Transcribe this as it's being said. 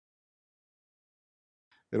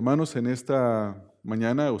Hermanos, en esta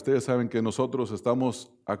mañana ustedes saben que nosotros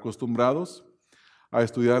estamos acostumbrados a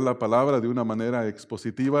estudiar la palabra de una manera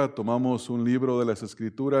expositiva. Tomamos un libro de las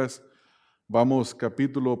Escrituras, vamos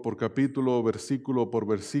capítulo por capítulo, versículo por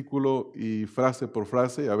versículo y frase por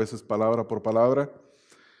frase, a veces palabra por palabra.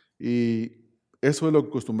 Y eso es lo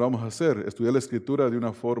que acostumbramos a hacer, estudiar la Escritura de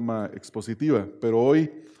una forma expositiva. Pero hoy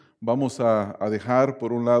vamos a dejar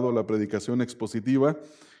por un lado la predicación expositiva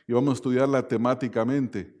y vamos a estudiarla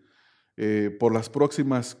temáticamente. Por las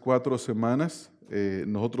próximas 4 semanas,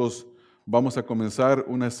 nosotros vamos a comenzar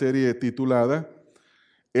una serie titulada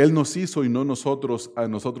Él nos hizo y no nosotros a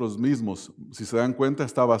nosotros mismos. Si se dan cuenta,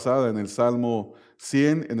 está basada en el Salmo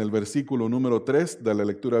 100, en el versículo número 3 de la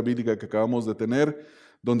lectura bíblica que acabamos de tener,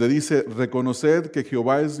 donde dice: reconoced que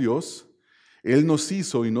Jehová es Dios, Él nos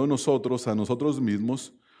hizo y no nosotros a nosotros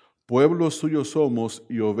mismos, pueblo suyo somos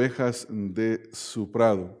y ovejas de su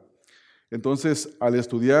prado. Entonces, al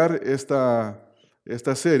estudiar esta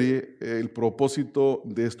serie, el propósito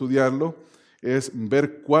de estudiarlo es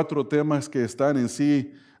ver 4 temas que están en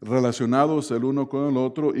sí relacionados el uno con el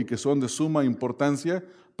otro y que son de suma importancia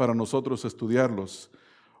para nosotros estudiarlos.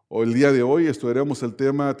 El día de hoy estudiaremos el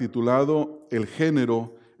tema titulado El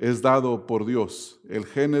género es dado por Dios. El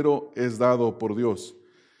género es dado por Dios.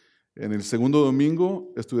 En el segundo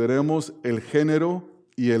domingo estudiaremos el género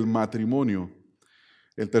y el matrimonio.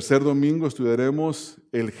 El tercer domingo estudiaremos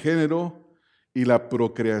el género y la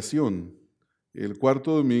procreación. El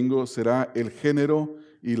cuarto domingo será el género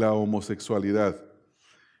y la homosexualidad.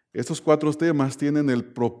 Estos 4 temas tienen el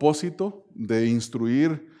propósito de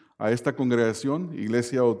instruir a esta congregación,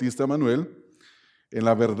 Iglesia Bautista Manuel, en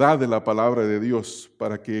la verdad de la palabra de Dios,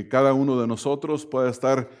 para que cada uno de nosotros pueda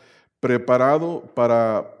estar preparado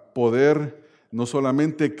para poder no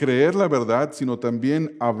solamente creer la verdad, sino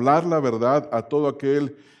también hablar la verdad a todo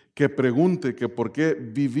aquel que pregunte que por qué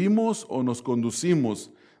vivimos o nos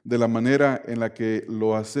conducimos de la manera en la que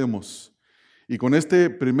lo hacemos. Y con este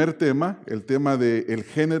primer tema, el tema de el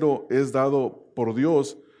género es dado por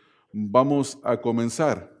Dios, vamos a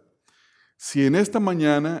comenzar. Si en esta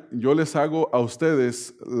mañana yo les hago a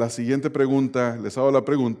ustedes la siguiente pregunta, les hago la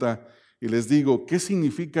pregunta y les digo, ¿qué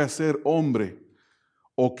significa ser hombre?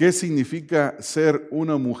 ¿O qué significa ser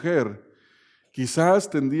una mujer? Quizás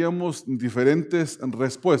tendríamos diferentes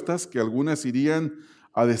respuestas, que algunas irían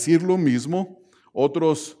a decir lo mismo,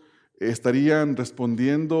 otros estarían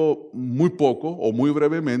respondiendo muy poco o muy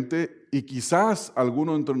brevemente, y quizás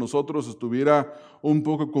alguno entre nosotros estuviera un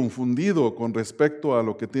poco confundido con respecto a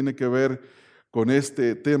lo que tiene que ver con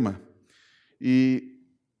este tema. Y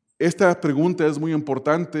esta pregunta es muy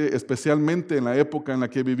importante, especialmente en la época en la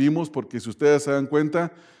que vivimos, porque si ustedes se dan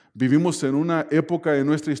cuenta, vivimos en una época de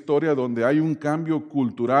nuestra historia donde hay un cambio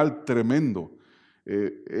cultural tremendo.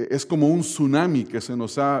 Es como un tsunami que se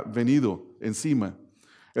nos ha venido encima.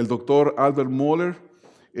 El doctor Albert Mohler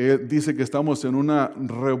dice que estamos en una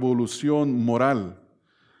revolución moral.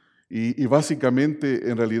 Y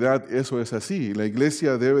básicamente, en realidad, eso es así. La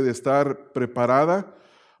iglesia debe de estar preparada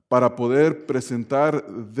para poder presentar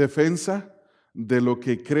defensa de lo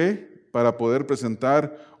que cree, para poder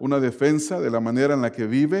presentar una defensa de la manera en la que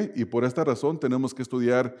vive, y por esta razón tenemos que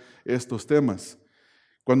estudiar estos temas.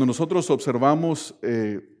 Cuando nosotros observamos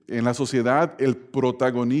en la sociedad el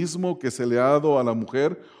protagonismo que se le ha dado a la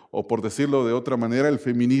mujer, o por decirlo de otra manera, el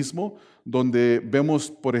feminismo, donde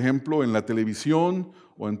vemos, por ejemplo, en la televisión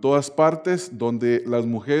o en todas partes, donde las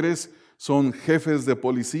mujeres son jefes de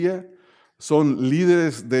policía, son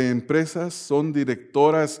líderes de empresas, son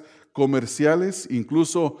directoras comerciales,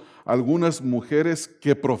 incluso algunas mujeres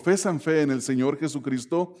que profesan fe en el Señor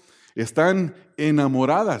Jesucristo están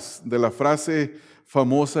enamoradas de la frase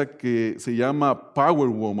famosa que se llama Power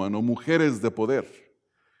Woman o mujeres de poder.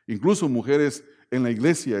 Incluso mujeres en la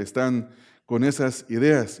iglesia están con esas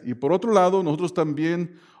ideas. Y por otro lado, nosotros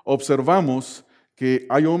también observamos que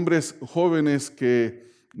hay hombres jóvenes que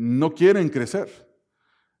no quieren crecer.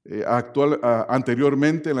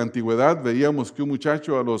 Anteriormente, en la antigüedad, veíamos que un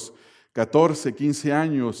muchacho a los 14, 15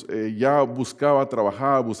 años ya buscaba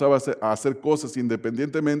trabajar, buscaba hacer cosas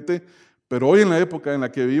independientemente, pero hoy en la época en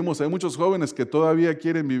la que vivimos hay muchos jóvenes que todavía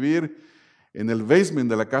quieren vivir en el basement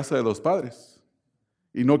de la casa de los padres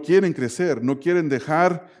y no quieren crecer, no quieren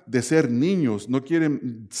dejar de ser niños, no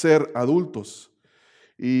quieren ser adultos.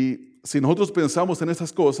 Y si nosotros pensamos en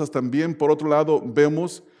esas cosas, también por otro lado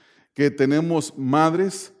vemos que tenemos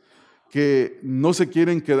madres que no se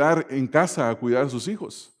quieren quedar en casa a cuidar a sus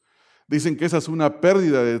hijos. Dicen que esa es una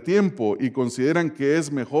pérdida de tiempo y consideran que es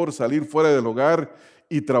mejor salir fuera del hogar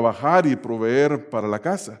y trabajar y proveer para la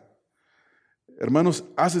casa. Hermanos,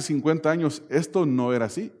 hace 50 años esto no era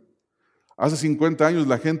así. Hace 50 años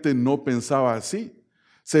la gente no pensaba así.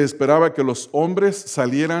 Se esperaba que los hombres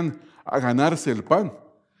salieran a ganarse el pan,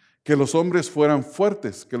 que los hombres fueran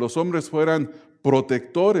fuertes, que los hombres fueran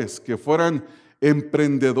protectores, que fueran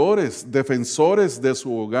emprendedores, defensores de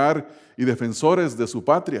su hogar y defensores de su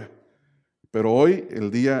patria. Pero hoy el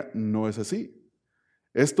día no es así.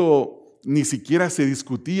 Esto ni siquiera se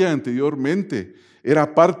discutía anteriormente,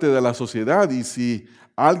 era parte de la sociedad, y si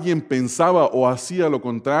alguien pensaba o hacía lo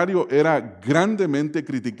contrario, era grandemente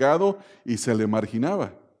criticado y se le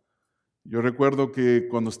marginaba. Yo recuerdo que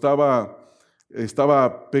cuando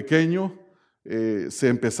estaba pequeño, se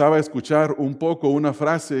empezaba a escuchar un poco una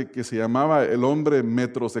frase que se llamaba el hombre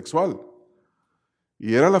metrosexual.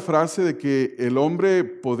 Y era la frase de que el hombre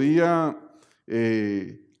podía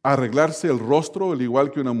arreglarse el rostro al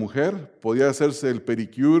igual que una mujer, podía hacerse el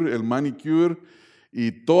pedicure, el manicure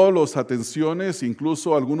y todas las atenciones,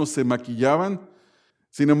 incluso algunos se maquillaban.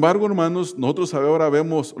 Sin embargo, hermanos, nosotros ahora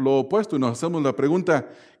vemos lo opuesto y nos hacemos la pregunta,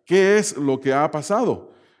 ¿qué es lo que ha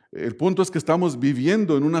pasado? El punto es que estamos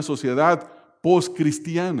viviendo en una sociedad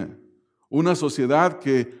postcristiana, una sociedad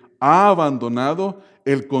que ha abandonado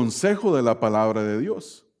el consejo de la palabra de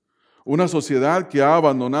Dios, una sociedad que ha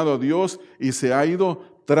abandonado a Dios y se ha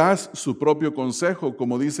ido tras su propio consejo,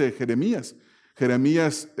 como dice Jeremías,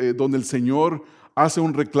 donde el Señor hace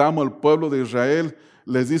un reclamo al pueblo de Israel,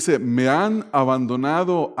 les dice, me han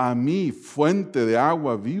abandonado a mí, fuente de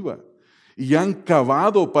agua viva, y han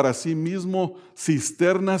cavado para sí mismo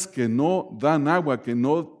cisternas que no dan agua, que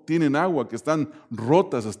no tienen agua, que están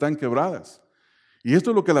rotas, están quebradas. Y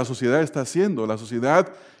esto es lo que la sociedad está haciendo. La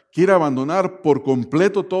sociedad quiere abandonar por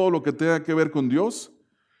completo todo lo que tenga que ver con Dios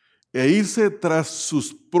e irse tras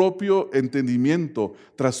su propio entendimiento,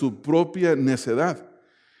 tras su propia necedad.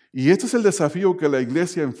 Y este es el desafío que la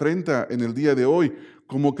iglesia enfrenta en el día de hoy.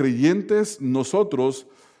 Como creyentes, nosotros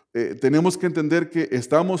tenemos que entender que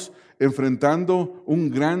estamos enfrentando un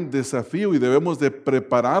gran desafío y debemos de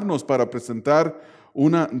prepararnos para presentar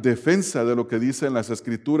una defensa de lo que dicen las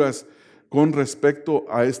Escrituras con respecto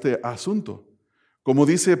a este asunto. Como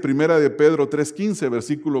dice Primera de Pedro 3:15,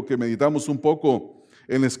 versículo que meditamos un poco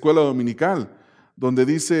en la escuela dominical, donde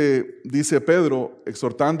dice Pedro,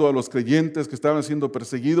 exhortando a los creyentes que estaban siendo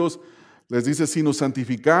perseguidos, les dice, sino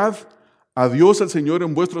santificad a Dios el Señor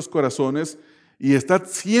en vuestros corazones y estad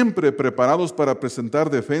siempre preparados para presentar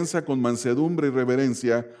defensa con mansedumbre y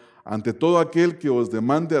reverencia ante todo aquel que os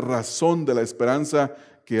demande razón de la esperanza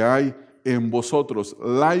que hay en vosotros.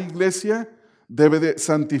 La iglesia debe de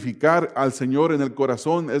santificar al Señor en el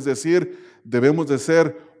corazón, es decir, debemos de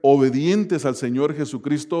ser obedientes al Señor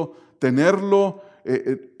Jesucristo, tenerlo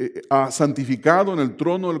santificado en el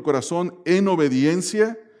trono del corazón en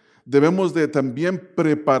obediencia. Debemos de también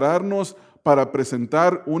prepararnos para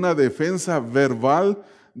presentar una defensa verbal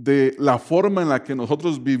de la forma en la que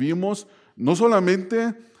nosotros vivimos, no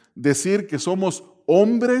solamente decir que somos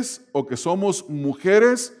hombres o que somos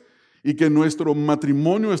mujeres y que nuestro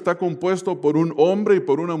matrimonio está compuesto por un hombre y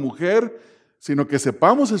por una mujer, sino que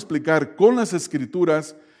sepamos explicar con las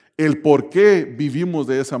Escrituras el por qué vivimos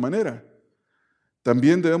de esa manera.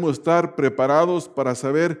 También debemos estar preparados para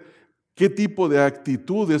saber qué tipo de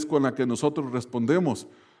actitud es con la que nosotros respondemos.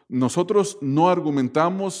 Nosotros no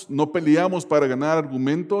argumentamos, no peleamos para ganar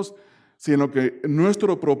argumentos, sino que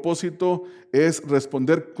nuestro propósito es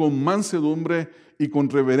responder con mansedumbre y con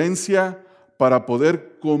reverencia para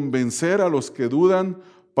poder convencer a los que dudan,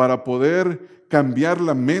 para poder cambiar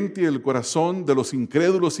la mente y el corazón de los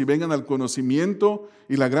incrédulos y vengan al conocimiento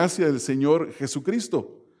y la gracia del Señor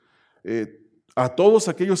Jesucristo. A todos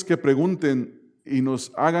aquellos que pregunten y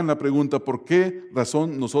nos hagan la pregunta, ¿por qué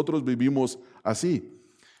razón nosotros vivimos así?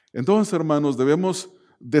 Entonces, hermanos, debemos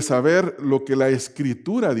de saber lo que la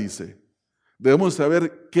Escritura dice. Debemos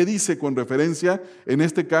saber qué dice con referencia, en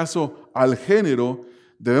este caso, al género.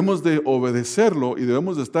 Debemos de obedecerlo y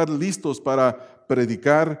debemos de estar listos para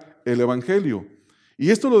predicar el Evangelio. Y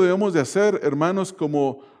esto lo debemos de hacer, hermanos,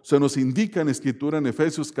 como se nos indica en Escritura en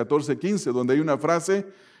Efesios 14:15, donde hay una frase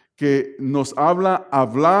que nos habla,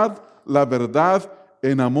 hablad la verdad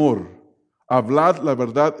en amor. Hablad la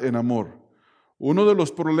verdad en amor. Uno de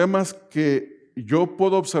los problemas que yo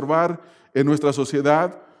puedo observar en nuestra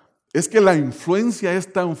sociedad es que la influencia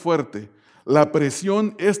es tan fuerte, la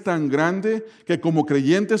presión es tan grande que como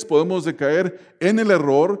creyentes podemos decaer en el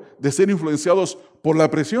error de ser influenciados por la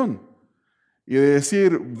presión y de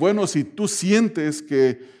decir, bueno, si tú sientes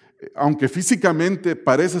que aunque físicamente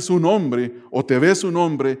pareces un hombre o te ves un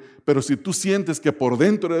hombre, pero si tú sientes que por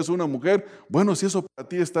dentro eres una mujer, bueno, si eso para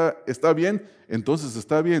ti está bien, entonces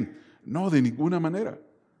está bien. No, de ninguna manera.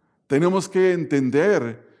 Tenemos que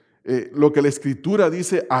entender lo que la Escritura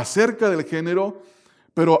dice acerca del género,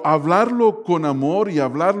 pero hablarlo con amor y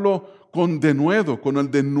hablarlo con denuedo, con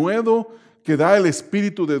el denuedo que da el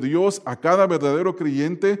Espíritu de Dios a cada verdadero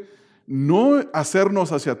creyente, no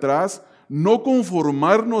hacernos hacia atrás, no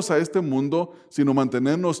conformarnos a este mundo, sino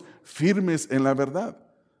mantenernos firmes en la verdad.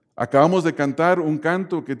 Acabamos de cantar un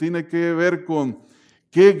canto que tiene que ver con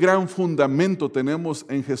qué gran fundamento tenemos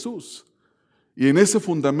en Jesús. Y en ese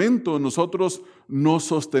fundamento nosotros nos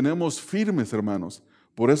sostenemos firmes, hermanos.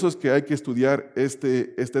 Por eso es que hay que estudiar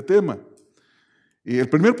este tema. Y el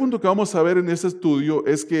primer punto que vamos a ver en este estudio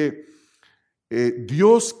es que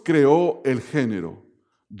Dios creó el género.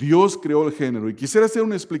 Dios creó el género. Y quisiera hacer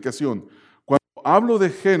una explicación. Cuando hablo de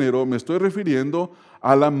género, me estoy refiriendo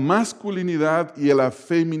a la masculinidad y a la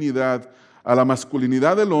feminidad, a la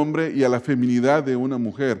masculinidad del hombre y a la feminidad de una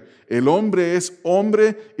mujer. El hombre es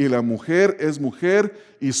hombre y la mujer es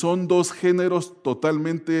mujer, y son dos géneros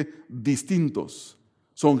totalmente distintos.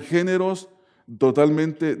 Son géneros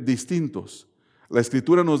totalmente distintos. La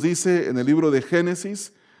Escritura nos dice en el libro de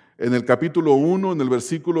Génesis, en el capítulo 1, en el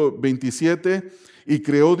versículo 27, y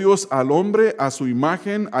creó Dios al hombre a su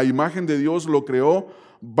imagen, a imagen de Dios lo creó,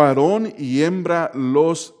 varón y hembra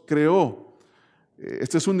los creó.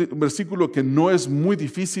 Este es un versículo que no es muy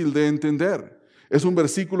difícil de entender. Es un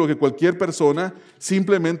versículo que cualquier persona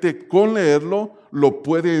simplemente con leerlo lo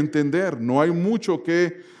puede entender. No hay mucho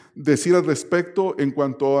que decir al respecto en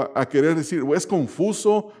cuanto a querer decir, es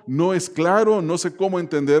confuso, no es claro, no sé cómo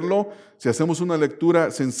entenderlo. Si hacemos una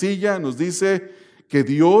lectura sencilla, nos dice que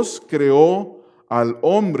Dios creó al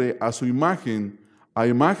hombre a su imagen, a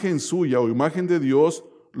imagen suya o imagen de Dios,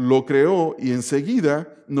 lo creó, y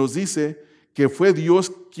enseguida nos dice que fue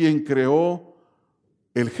Dios quien creó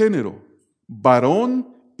el género.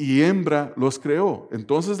 Varón y hembra los creó.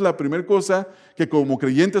 Entonces la primera cosa que como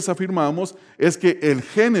creyentes afirmamos es que el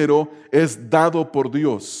género es dado por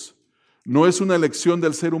Dios. No es una elección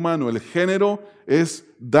del ser humano, el género es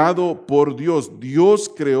dado por Dios.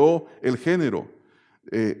 Dios creó el género.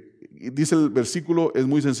 Dice el versículo, es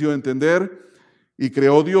muy sencillo de entender, y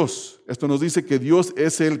creó Dios. Esto nos dice que Dios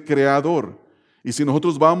es el creador. Y si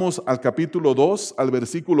nosotros vamos al capítulo 2, al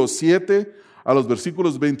versículo 7, a los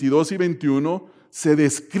versículos 22 y 21, se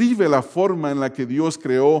describe la forma en la que Dios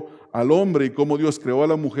creó al hombre y cómo Dios creó a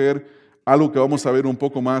la mujer, algo que vamos a ver un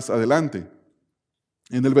poco más adelante.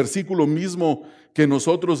 En el versículo mismo que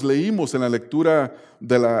nosotros leímos en la lectura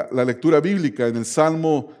de la lectura bíblica, en el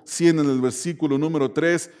Salmo 100, en el versículo número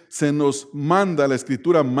 3, se nos manda, la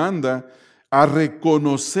Escritura manda a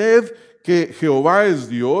reconocer que Jehová es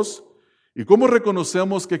Dios. ¿Y cómo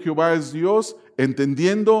reconocemos que Jehová es Dios?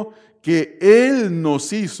 Entendiendo que Él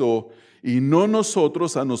nos hizo y no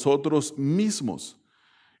nosotros a nosotros mismos.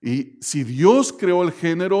 Y si Dios creó el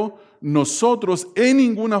género, nosotros en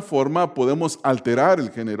ninguna forma podemos alterar el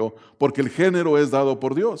género, porque el género es dado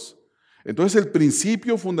por Dios. Entonces el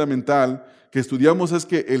principio fundamental que estudiamos es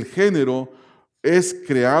que el género es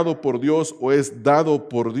creado por Dios o es dado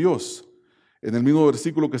por Dios. En el mismo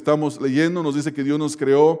versículo que estamos leyendo nos dice que Dios nos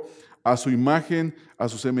creó a su imagen, a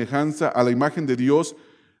su semejanza, a la imagen de Dios.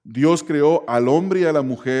 Dios creó al hombre y a la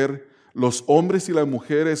mujer. Los hombres y las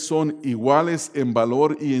mujeres son iguales en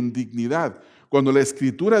valor y en dignidad. Cuando la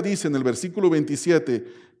Escritura dice en el versículo 27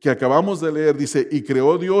 que acabamos de leer, dice, y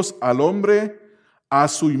creó Dios al hombre a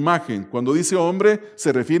su imagen. Cuando dice hombre,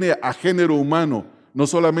 se refiere a género humano, no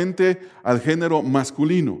solamente al género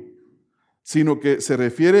masculino, sino que se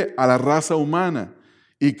refiere a la raza humana.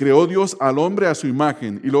 Y creó Dios al hombre a su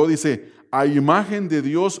imagen. Y luego dice, a imagen de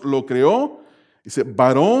Dios lo creó. Dice,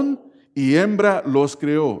 varón y hembra los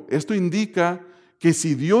creó. Esto indica que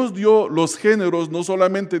si Dios dio los géneros, no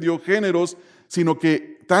solamente dio géneros, sino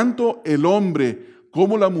que tanto el hombre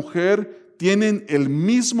como la mujer tienen el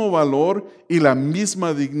mismo valor y la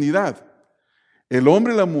misma dignidad. El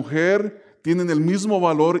hombre y la mujer tienen el mismo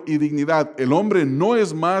valor y dignidad. El hombre no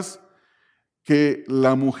es más que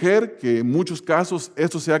la mujer, que en muchos casos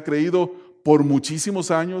esto se ha creído por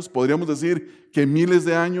muchísimos años, podríamos decir que miles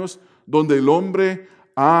de años, donde el hombre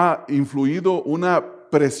ha influido una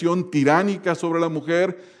presión tiránica sobre la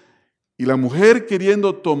mujer, y la mujer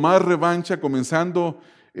queriendo tomar revancha, comenzando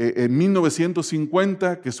en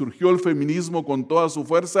 1950, que surgió el feminismo con toda su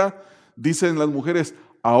fuerza. Dicen las mujeres,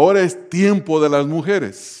 ahora es tiempo de las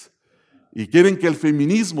mujeres, y quieren que el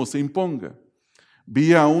feminismo se imponga.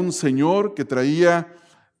 Vi a un señor que traía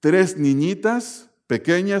 3 niñitas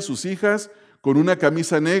pequeñas, sus hijas, con una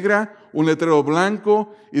camisa negra, un letrero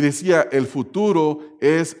blanco, y decía, el futuro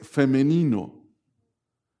es femenino.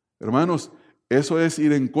 Hermanos, eso es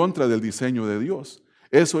ir en contra del diseño de Dios.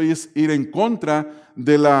 Eso es ir en contra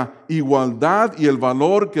de la igualdad y el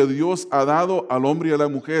valor que Dios ha dado al hombre y a la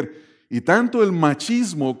mujer. Y tanto el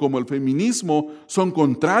machismo como el feminismo son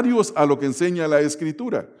contrarios a lo que enseña la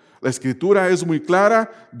Escritura. La Escritura es muy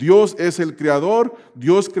clara, Dios es el creador,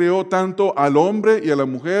 Dios creó tanto al hombre y a la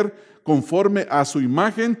mujer conforme a su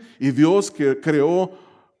imagen, y Dios creó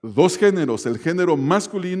dos géneros, el género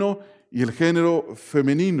masculino y el género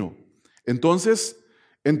femenino. Entonces,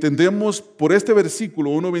 entendemos por este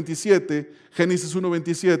versículo 1:27, Génesis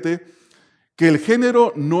 1:27, que el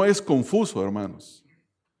género no es confuso, hermanos.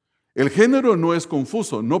 El género no es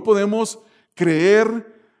confuso. No podemos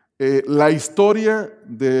creer la historia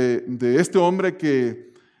de este hombre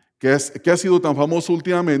que ha sido tan famoso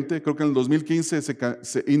últimamente. Creo que en el 2015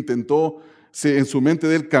 se intentó en su mente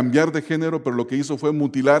de él cambiar de género, pero lo que hizo fue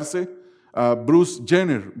mutilarse. A Bruce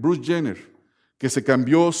Jenner, que se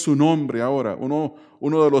cambió su nombre ahora,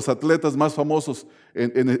 uno de los atletas más famosos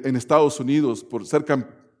en Estados Unidos, por ser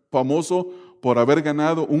famoso por haber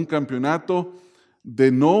ganado un campeonato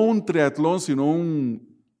de no un triatlón, sino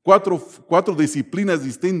cuatro disciplinas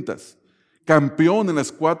distintas. Campeón en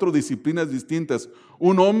las 4 disciplinas distintas.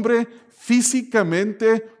 Un hombre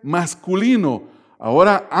físicamente masculino.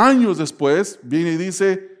 Ahora, años después, viene y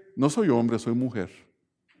dice, no soy hombre, soy mujer.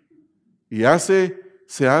 Y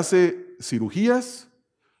se hace cirugías,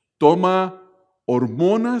 toma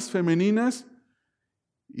hormonas femeninas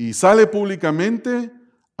y sale públicamente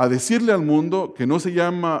a decirle al mundo que no se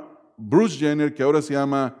llama Bruce Jenner, que ahora se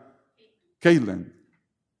llama Caitlyn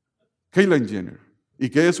Jenner, y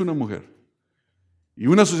que es una mujer. Y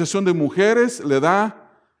una asociación de mujeres le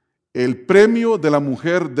da el premio de la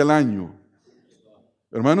mujer del año.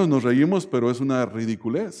 Hermanos, nos reímos, pero es una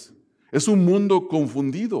ridiculez. Es un mundo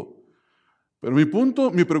confundido. Pero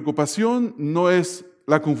mi preocupación no es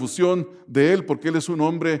la confusión de él, porque él es un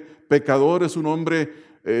hombre pecador, es un hombre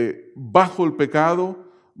bajo el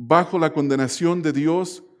pecado, bajo la condenación de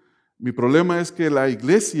Dios. Mi problema es que la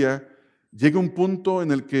iglesia llega a un punto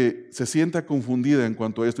en el que se sienta confundida en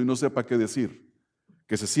cuanto a esto y no sepa qué decir,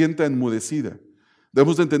 que se sienta enmudecida.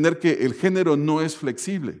 Debemos de entender que el género no es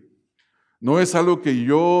flexible, no es algo que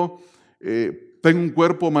yo tengo un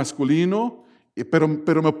cuerpo masculino, pero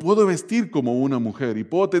me puedo vestir como una mujer y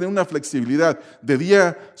puedo tener una flexibilidad. De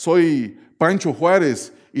día soy Pancho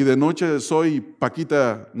Juárez y de noche soy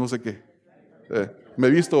Paquita no sé qué. Me he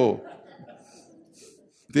visto...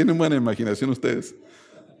 Tienen buena imaginación ustedes.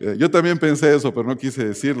 Yo también pensé eso, pero no quise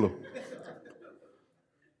decirlo.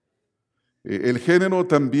 El género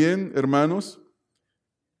también, hermanos,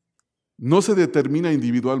 no se determina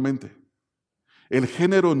individualmente. El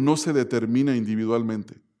género no se determina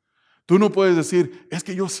individualmente. Tú no puedes decir, es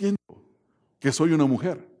que yo siento que soy una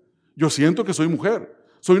mujer. Yo siento que soy mujer.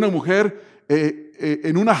 Soy una mujer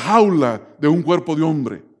en una jaula de un cuerpo de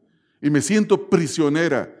hombre y me siento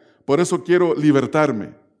prisionera. Por eso quiero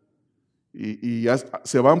libertarme. Y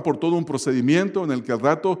se van por todo un procedimiento en el que al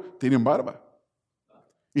rato tienen barba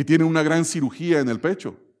y tienen una gran cirugía en el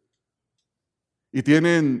pecho y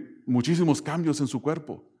tienen muchísimos cambios en su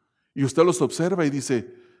cuerpo. Y usted los observa y dice,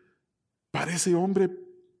 parece hombre,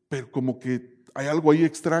 pero como que hay algo ahí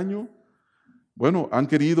extraño. Bueno, han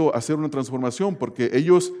querido hacer una transformación porque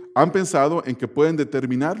ellos han pensado en que pueden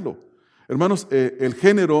determinarlo. Hermanos, el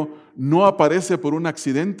género no aparece por un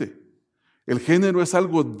accidente. El género es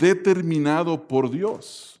algo determinado por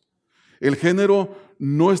Dios. El género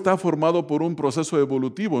no está formado por un proceso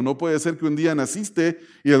evolutivo. No puede ser que un día naciste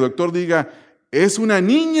y el doctor diga, es una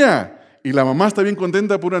niña, y la mamá está bien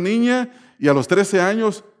contenta por una niña, y a los 13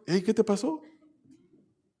 años, hey, ¿qué te pasó?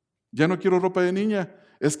 Ya no quiero ropa de niña,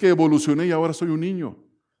 es que evolucioné y ahora soy un niño.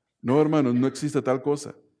 No, hermanos, no existe tal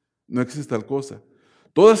cosa. No existe tal cosa.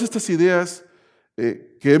 Todas estas ideas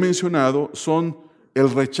que he mencionado son el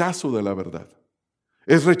rechazo de la verdad.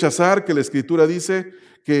 Es rechazar que la Escritura dice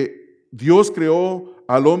que Dios creó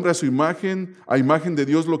al hombre a su imagen, a imagen de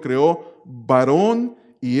Dios lo creó, varón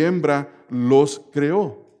y hembra los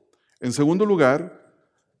creó. En segundo lugar,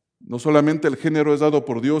 no solamente el género es dado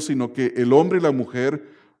por Dios, sino que el hombre y la mujer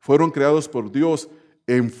fueron creados por Dios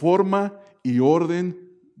en forma y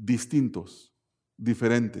orden distintos,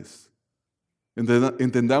 diferentes.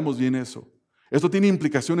 Entendamos bien eso. Esto tiene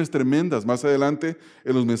implicaciones tremendas más adelante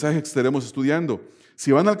en los mensajes que estaremos estudiando.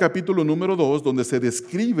 Si van al capítulo número 2, donde se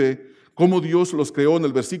describe cómo Dios los creó, en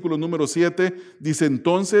el versículo número 7, dice,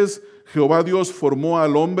 entonces Jehová Dios formó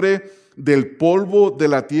al hombre del polvo de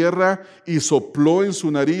la tierra y sopló en su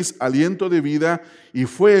nariz aliento de vida, y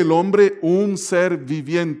fue el hombre un ser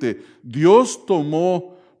viviente. Dios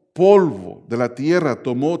tomó polvo de la tierra,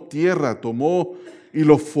 tomó y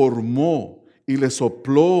lo formó y le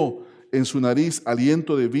sopló en su nariz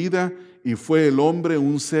aliento de vida y fue el hombre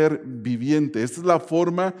un ser viviente. Esta es la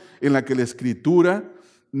forma en la que la Escritura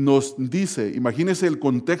nos dice. Imagínense el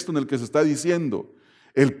contexto en el que se está diciendo.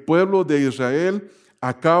 El pueblo de Israel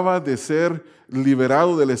acaba de ser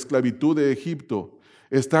liberado de la esclavitud de Egipto.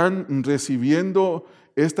 Están recibiendo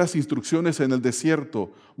estas instrucciones en el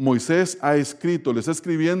desierto. Moisés ha escrito, les está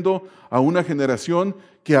escribiendo a una generación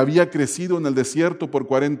que había crecido en el desierto por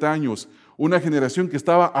 40 años, una generación que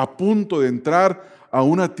estaba a punto de entrar a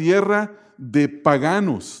una tierra de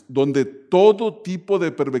paganos, donde todo tipo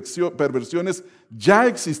de perversiones ya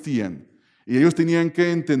existían. Y ellos tenían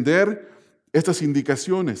que entender estas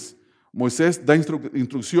indicaciones. Moisés da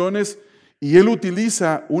instrucciones y él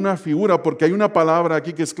utiliza una figura, porque hay una palabra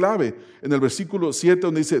aquí que es clave, en el versículo 7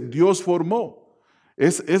 donde dice, Dios formó.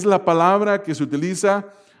 Es la palabra que se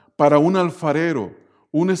utiliza para un alfarero,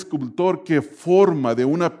 un escultor que forma de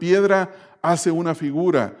una piedra, hace una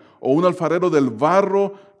figura, o un alfarero del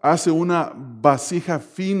barro hace una vasija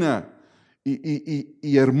fina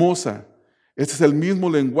y hermosa. Este es el mismo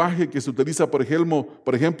lenguaje que se utiliza, por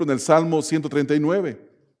ejemplo, en el Salmo 139.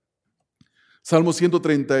 Salmo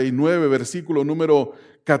 139, versículo número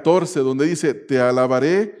 14, donde dice, te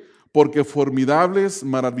alabaré porque formidables,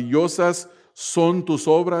 maravillosas son tus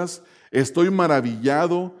obras, estoy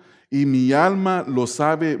maravillado y mi alma lo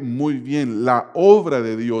sabe muy bien. La obra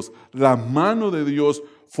de Dios, la mano de Dios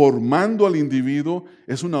formando al individuo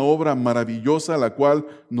es una obra maravillosa la cual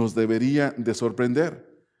nos debería de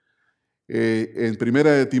sorprender. En 1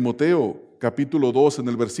 de Timoteo, capítulo 2, en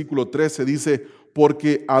el versículo 13 dice,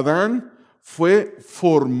 porque Adán fue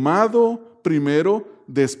formado primero,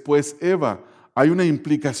 después Eva. Hay una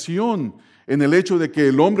implicación en el hecho de que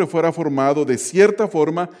el hombre fuera formado de cierta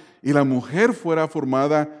forma y la mujer fuera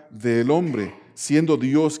formada del hombre, siendo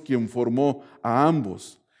Dios quien formó a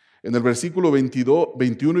ambos. En el versículo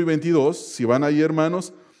 21 y 22, si van ahí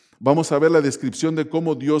hermanos, vamos a ver la descripción de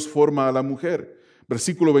cómo Dios forma a la mujer.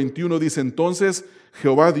 Versículo 21 dice, entonces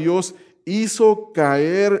Jehová Dios hizo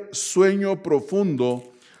caer sueño profundo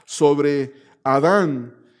sobre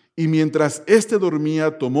Adán, y mientras éste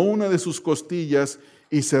dormía, tomó una de sus costillas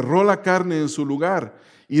y cerró la carne en su lugar.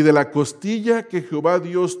 Y de la costilla que Jehová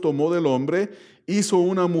Dios tomó del hombre, hizo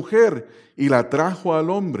una mujer y la trajo al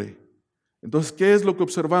hombre. Entonces, ¿qué es lo que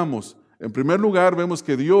observamos? En primer lugar, vemos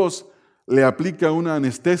que Dios le aplica una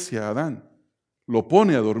anestesia a Adán, lo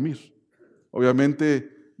pone a dormir.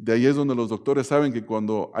 Obviamente, de ahí es donde los doctores saben que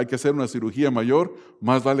cuando hay que hacer una cirugía mayor,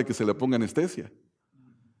 más vale que se le ponga anestesia.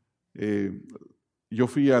 Yo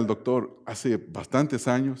fui al doctor hace bastantes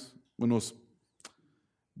años, unos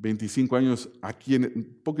 25 años, aquí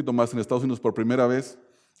un poquito más en Estados Unidos por primera vez,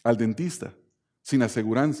 al dentista, sin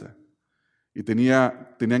aseguranza. Y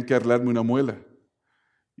tenían que arreglarme una muela.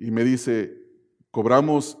 Y me dice,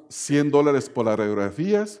 cobramos $100 por las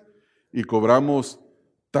radiografías y cobramos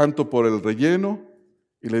tanto por el relleno.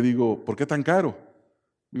 Y le digo, ¿por qué tan caro?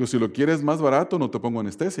 Digo, si lo quieres más barato, no te pongo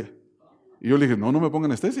anestesia. Y yo le dije, no me pongo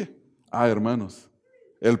anestesia. Hermanos,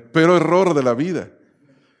 el peor error de la vida.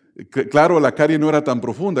 Claro, la carie no era tan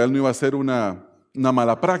profunda, él no iba a hacer una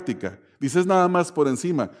mala práctica. Dice, es nada más por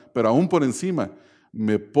encima, pero aún por encima,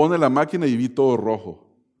 me pone la máquina y vi todo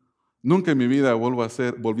rojo. Nunca en mi vida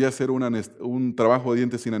volví a hacer un trabajo de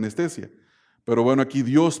dientes sin anestesia. Pero bueno, aquí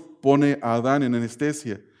Dios pone a Adán en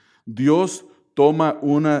anestesia. Dios toma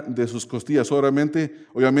una de sus costillas.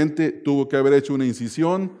 Obviamente tuvo que haber hecho una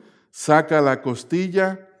incisión, saca la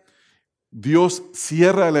costilla, Dios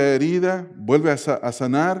cierra la herida, vuelve a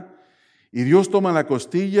sanar, y Dios toma la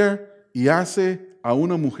costilla y hace a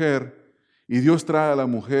una mujer, y Dios trae a la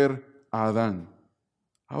mujer a Adán.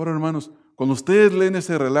 Ahora, hermanos, cuando ustedes leen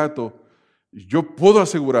ese relato, yo puedo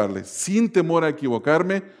asegurarles, sin temor a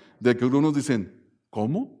equivocarme, de que algunos dicen,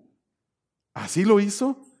 ¿cómo? ¿Así lo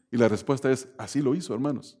hizo? Y la respuesta es, así lo hizo,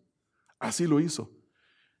 hermanos. Así lo hizo.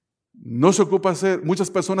 No se ocupa hacer, muchas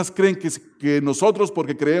personas creen que nosotros,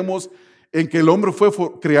 porque creemos en que el hombre fue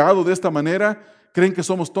creado de esta manera, creen que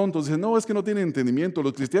somos tontos. Dicen, no, es que no tienen entendimiento.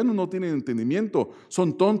 Los cristianos no tienen entendimiento,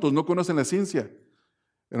 son tontos, no conocen la ciencia.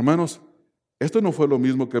 Hermanos, esto no fue lo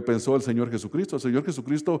mismo que pensó el Señor Jesucristo. El Señor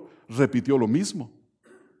Jesucristo repitió lo mismo.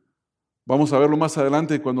 Vamos a verlo más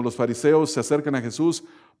adelante cuando los fariseos se acercan a Jesús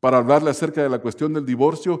para hablarle acerca de la cuestión del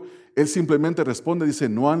divorcio. Él simplemente responde, dice,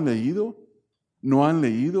 ¿no han leído? ¿No han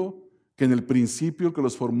leído que en el principio el que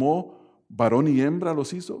los formó, varón y hembra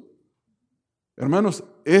los hizo? Hermanos,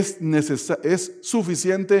 es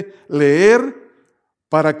suficiente leer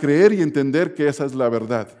para creer y entender que esa es la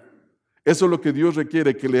verdad. Eso es lo que Dios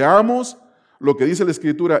requiere, que leamos lo que dice la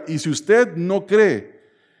Escritura. Y si usted no cree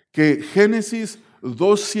que Génesis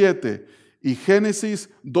 2:7 y Génesis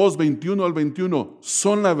 2, 21 al 21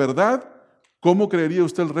 son la verdad, ¿cómo creería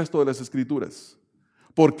usted el resto de las Escrituras?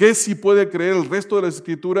 ¿Por qué sí puede creer el resto de las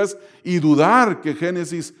Escrituras y dudar que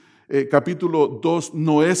Génesis capítulo 2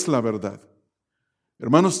 no es la verdad?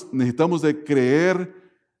 Hermanos, necesitamos de creer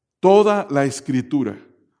toda la Escritura,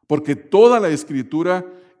 porque toda la Escritura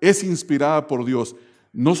es inspirada por Dios.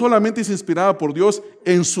 No solamente es inspirada por Dios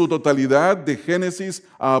en su totalidad, de Génesis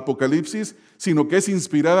a Apocalipsis, sino que es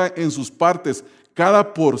inspirada en sus partes,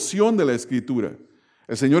 cada porción de la Escritura.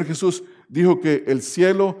 El Señor Jesús dijo que el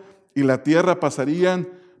cielo y la tierra pasarían,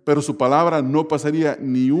 pero su palabra no pasaría,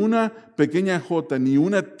 ni una pequeña jota, ni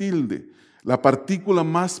una tilde. La partícula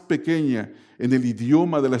más pequeña en el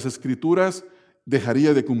idioma de las Escrituras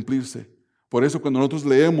dejaría de cumplirse. Por eso cuando nosotros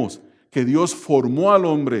leemos que Dios formó al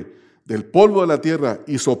hombre del polvo de la tierra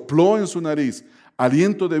y sopló en su nariz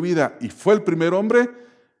aliento de vida y fue el primer hombre,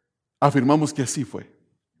 afirmamos que así fue.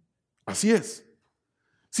 Así es.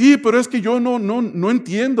 Sí, pero es que yo no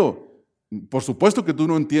entiendo. Por supuesto que tú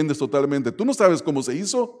no entiendes totalmente. Tú no sabes cómo se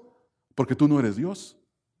hizo porque tú no eres Dios.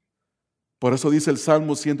 Por eso dice el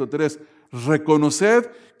Salmo 103, reconoced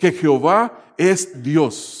que Jehová es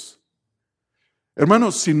Dios.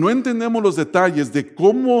 Hermanos, si no entendemos los detalles de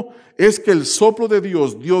cómo es que el soplo de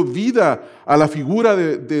Dios dio vida a la figura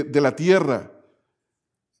de la tierra,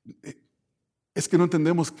 es que no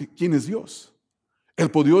entendemos quién es Dios. El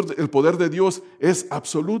poder de Dios es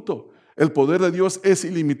absoluto. El poder de Dios es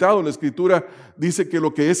ilimitado. La Escritura dice que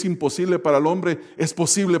lo que es imposible para el hombre es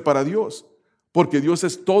posible para Dios, porque Dios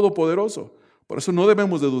es todopoderoso. Por eso no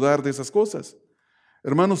debemos de dudar de esas cosas.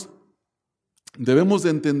 Hermanos, debemos de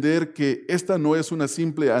entender que esta no es una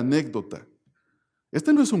simple anécdota.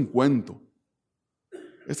 Este no es un cuento.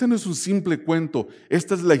 Este no es un simple cuento.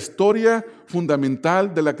 Esta es la historia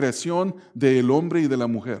fundamental de la creación del hombre y de la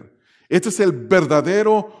mujer. Este es el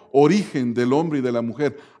verdadero origen del hombre y de la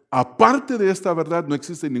mujer. Aparte de esta verdad no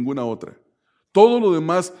existe ninguna otra. Todo lo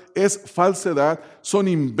demás es falsedad, son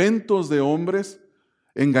inventos de hombres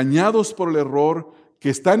engañados por el error, que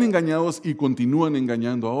están engañados y continúan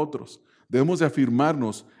engañando a otros. Debemos de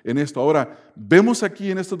afirmarnos en esto. Ahora, vemos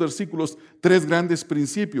aquí en estos versículos tres grandes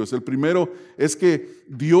principios. El primero es que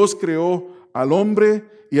Dios creó al hombre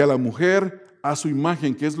y a la mujer a su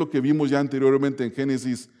imagen, que es lo que vimos ya anteriormente en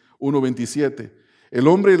Génesis 1:27. El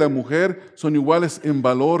hombre y la mujer son iguales en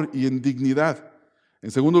valor y en dignidad.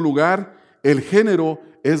 En segundo lugar, el género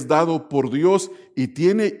es dado por Dios y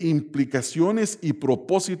tiene implicaciones y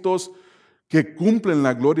propósitos que cumplen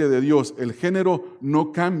la gloria de Dios. El género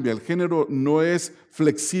no cambia, el género no es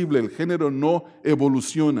flexible, el género no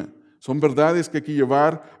evoluciona. Son verdades que hay que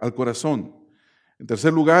llevar al corazón. En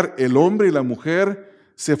tercer lugar, el hombre y la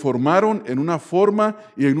mujer se formaron en una forma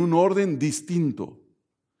y en un orden distinto.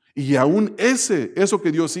 Y aún eso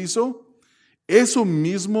que Dios hizo, eso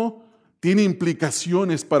mismo tiene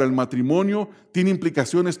implicaciones para el matrimonio, tiene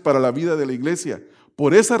implicaciones para la vida de la iglesia.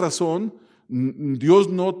 Por esa razón, Dios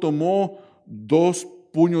no tomó dos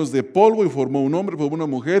puños de polvo y formó un hombre, formó una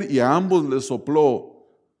mujer y a ambos les sopló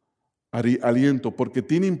aliento, porque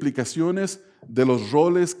tiene implicaciones de los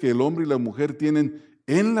roles que el hombre y la mujer tienen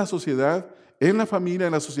en la sociedad, en la familia,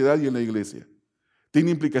 en la sociedad y en la iglesia.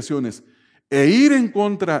 Tiene implicaciones. E ir en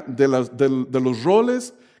contra de los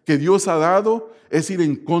roles que Dios ha dado es ir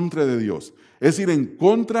en contra de Dios, es ir en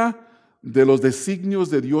contra de los designios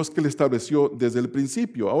de Dios que Él estableció desde el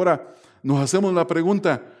principio. Ahora nos hacemos la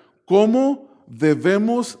pregunta, ¿cómo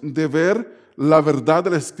debemos de ver la verdad de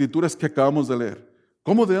las Escrituras que acabamos de leer?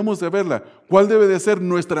 ¿Cómo debemos de verla? ¿Cuál debe de ser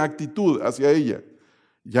nuestra actitud hacia ella?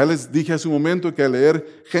 Ya les dije hace un momento que al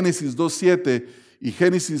leer Génesis 2:7 y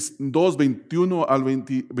Génesis 2:21 al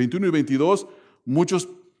 21 y 22, muchos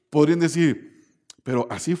podrían decir, pero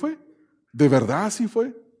 ¿así fue? ¿De verdad así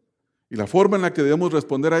fue? Y la forma en la que debemos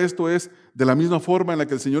responder a esto es de la misma forma en la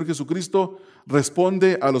que el Señor Jesucristo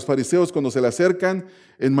responde a los fariseos cuando se le acercan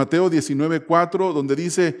en Mateo 19:4, donde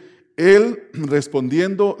dice, Él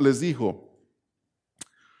respondiendo les dijo,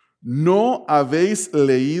 ¿no habéis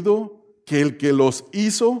leído que el que los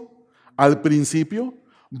hizo al principio,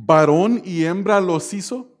 varón y hembra los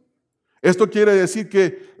hizo? Esto quiere decir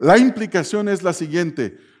que la implicación es la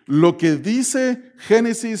siguiente. Lo que dice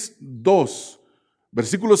Génesis 2,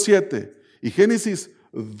 versículo 7, y Génesis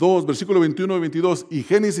 2, versículo 21 y 22, y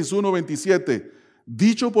Génesis 1, 27,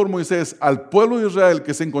 dicho por Moisés al pueblo de Israel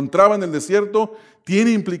que se encontraba en el desierto,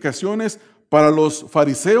 tiene implicaciones para los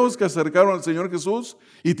fariseos que acercaron al Señor Jesús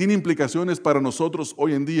y tiene implicaciones para nosotros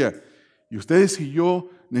hoy en día. Y ustedes y yo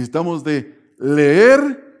necesitamos de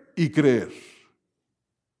leer y creer.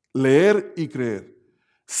 Leer y creer.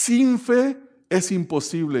 Sin fe es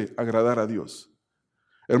imposible agradar a Dios.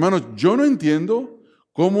 Hermanos, yo no entiendo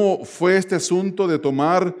cómo fue este asunto de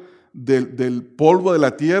tomar del polvo de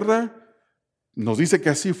la tierra. Nos dice que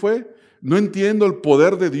así fue. No entiendo el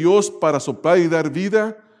poder de Dios para soplar y dar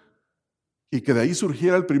vida, y que de ahí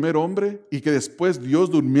surgiera el primer hombre, y que después Dios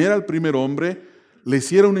durmiera al primer hombre, le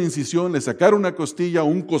hiciera una incisión, le sacara una costilla,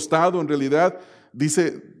 un costado. En realidad,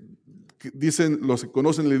 dicen los que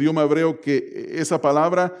conocen el idioma hebreo que esa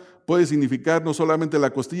palabra puede significar no solamente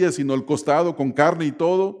la costilla, sino el costado con carne y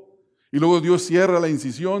todo. Y luego Dios cierra la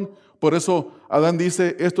incisión. Por eso Adán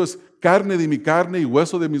dice, esto es carne de mi carne y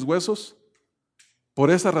hueso de mis huesos.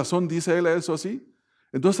 Por esa razón dice él eso así.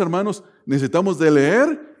 Entonces, hermanos, necesitamos de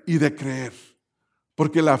leer y de creer,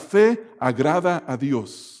 porque la fe agrada a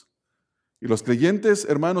Dios. Y los creyentes,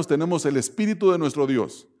 hermanos, tenemos el Espíritu de nuestro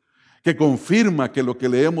Dios, que confirma que lo que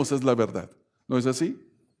leemos es la verdad. ¿No es así?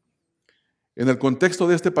 En el contexto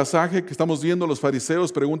de este pasaje que estamos viendo, los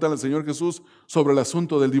fariseos preguntan al Señor Jesús sobre el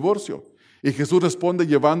asunto del divorcio. Y Jesús responde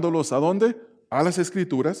llevándolos ¿a dónde? A las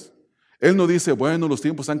Escrituras. Él no dice, bueno, los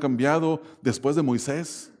tiempos han cambiado después de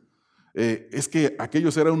Moisés. Es que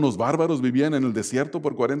aquellos eran unos bárbaros, vivían en el desierto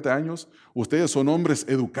por 40 años. Ustedes son hombres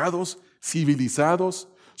educados, civilizados,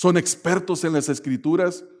 son expertos en las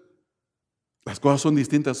Escrituras. ¿Las cosas son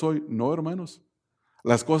distintas hoy? No, hermanos.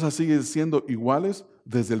 Las cosas siguen siendo iguales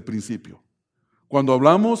desde el principio. Cuando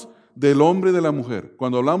hablamos del hombre y de la mujer,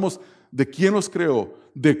 cuando hablamos de quién los creó,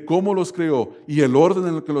 de cómo los creó y el orden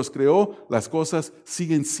en el que los creó, las cosas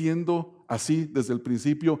siguen siendo así desde el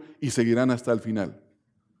principio y seguirán hasta el final.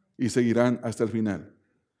 Y seguirán hasta el final.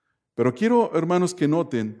 Pero quiero, hermanos, que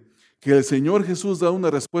noten que el Señor Jesús da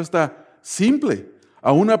una respuesta simple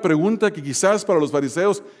a una pregunta que quizás para los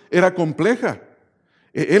fariseos era compleja.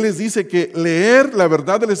 Él les dice que leer la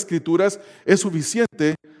verdad de las Escrituras es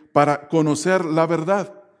suficiente para conocer la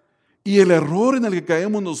verdad. Y el error en el que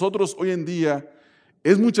caemos nosotros hoy en día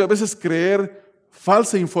es muchas veces creer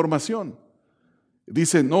falsa información.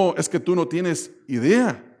 Dicen, no, es que tú no tienes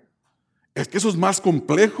idea. Es que eso es más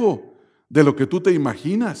complejo de lo que tú te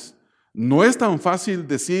imaginas. No es tan fácil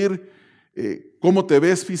decir cómo te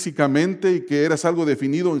ves físicamente y que eres algo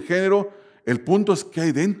definido en género. El punto es que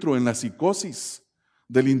hay dentro en la psicosis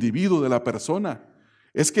del individuo, de la persona.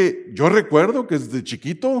 Es que yo recuerdo que desde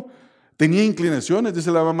chiquito tenía inclinaciones.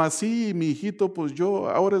 Dice la mamá, sí, mi hijito, pues yo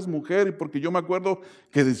ahora es mujer, porque yo me acuerdo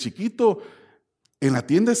que de chiquito en la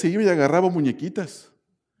tienda se iba y agarraba muñequitas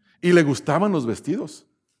y le gustaban los vestidos.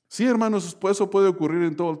 Sí, hermanos, pues eso puede ocurrir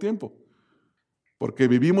en todo el tiempo, porque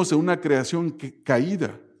vivimos en una creación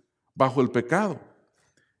caída bajo el pecado.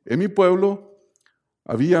 En mi pueblo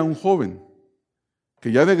había un joven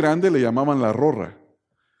que ya de grande le llamaban la Rorra.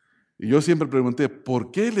 Y yo siempre pregunté,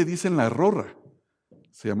 ¿por qué le dicen la Rorra?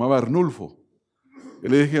 Se llamaba Arnulfo. Y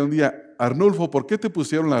le dije un día, Arnulfo, ¿por qué te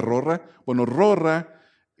pusieron la Rorra? Bueno, Rorra,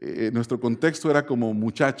 en nuestro contexto era como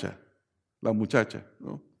muchacha, la muchacha,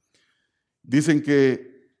 ¿no? Dicen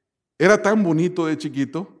que era tan bonito de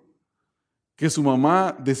chiquito que su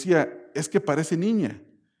mamá decía, es que parece niña,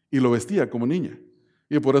 y lo vestía como niña.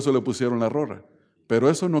 Y por eso le pusieron la Rorra. Pero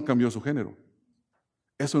eso no cambió su género.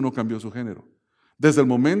 Eso no cambió su género. Desde el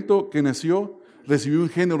momento que nació, recibió un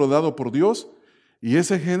género dado por Dios, y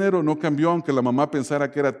ese género no cambió aunque la mamá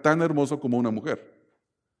pensara que era tan hermoso como una mujer.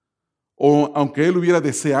 O aunque él hubiera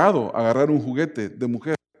deseado agarrar un juguete de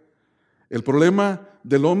mujer. El problema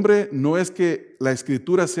del hombre no es que la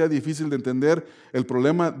Escritura sea difícil de entender. El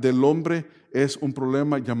problema del hombre es un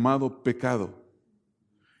problema llamado pecado.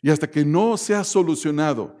 Y hasta que no sea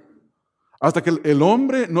solucionado, hasta que el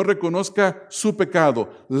hombre no reconozca su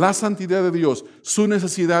pecado, la santidad de Dios, su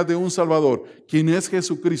necesidad de un Salvador, quien es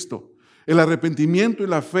Jesucristo, el arrepentimiento y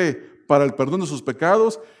la fe para el perdón de sus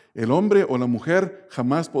pecados, el hombre o la mujer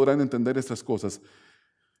jamás podrán entender estas cosas.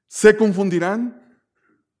 Se confundirán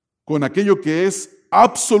con aquello que es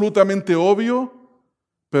absolutamente obvio,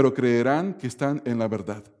 pero creerán que están en la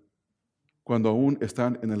verdad, cuando aún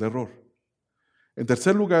están en el error. En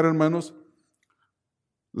tercer lugar, hermanos,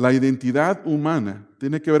 la identidad humana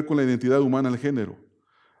tiene que ver con la identidad humana del género.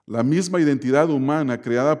 La misma identidad humana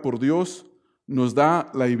creada por Dios nos da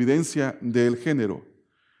la evidencia del género.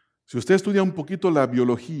 Si usted estudia un poquito la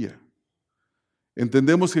biología,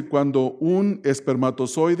 entendemos que cuando un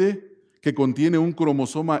espermatozoide que contiene un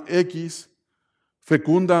cromosoma X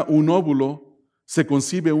fecunda un óvulo, se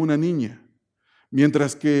concibe una niña,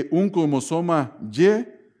 mientras que un cromosoma Y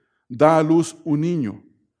da a luz un niño.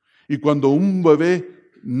 Y cuando un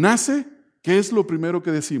bebé nace, ¿qué es lo primero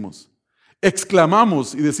que decimos?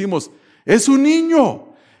 Exclamamos y decimos, es un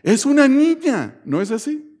niño, es una niña. ¿No es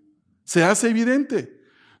así? Se hace evidente.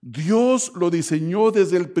 Dios lo diseñó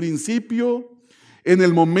desde el principio En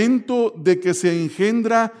el momento de que se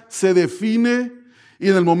engendra, se define, y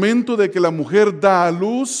en el momento de que la mujer da a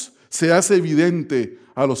luz, se hace evidente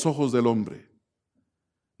a los ojos del hombre.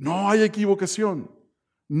 No hay equivocación,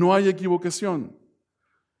 no hay equivocación.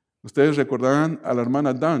 Ustedes recordarán a la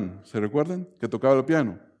hermana Dan, ¿se recuerdan? Que tocaba el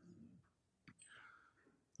piano.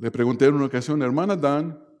 Le pregunté en una ocasión, hermana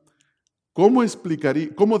Dan,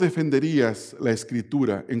 ¿cómo defenderías la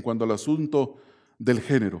Escritura en cuanto al asunto del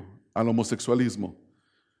género, al homosexualismo?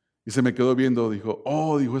 Y se me quedó viendo, dijo,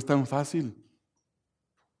 es tan fácil.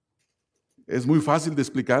 Es muy fácil de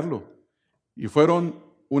explicarlo. Y fueron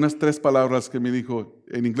unas 3 palabras que me dijo,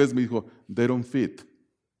 en inglés me dijo, they don't fit.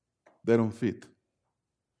 They don't fit.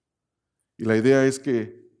 Y la idea es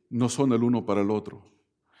que no son el uno para el otro.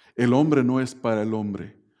 El hombre no es para el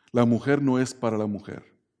hombre. La mujer no es para la mujer.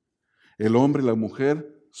 El hombre y la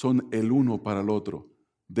mujer son el uno para el otro.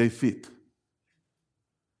 They fit.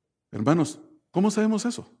 Hermanos, ¿cómo sabemos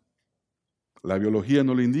eso? La biología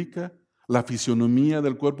no lo indica, la fisionomía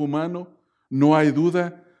del cuerpo humano, no hay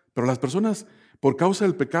duda, pero las personas, por causa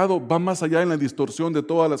del pecado, van más allá en la distorsión de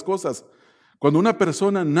todas las cosas. Cuando una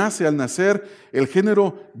persona nace, al nacer, el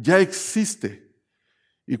género ya existe.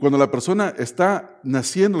 Y cuando la persona está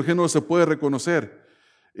naciendo, el género se puede reconocer.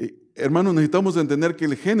 Hermanos, necesitamos entender que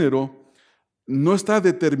el género no está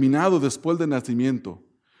determinado después del nacimiento.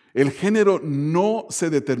 El género no se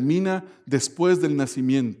determina después del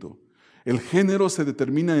nacimiento. El género se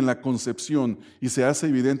determina en la concepción y se hace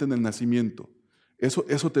evidente en el nacimiento.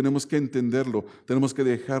 Eso tenemos que entenderlo, tenemos que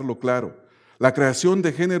dejarlo claro. La creación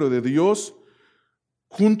de género de Dios,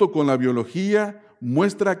 junto con la biología,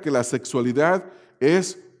 muestra que la sexualidad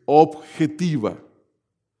es objetiva.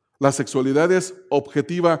 La sexualidad es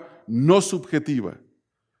objetiva, no subjetiva.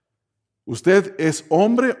 Usted es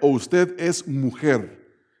hombre o usted es mujer.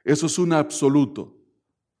 Eso es un absoluto.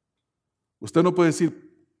 Usted no puede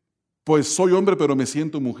decir, pues soy hombre pero me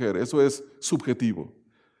siento mujer. Eso es subjetivo.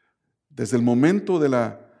 Desde el momento de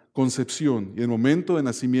la concepción y el momento de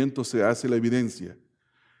nacimiento se hace la evidencia.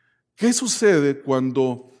 ¿Qué sucede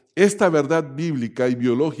cuando esta verdad bíblica y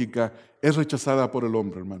biológica es rechazada por el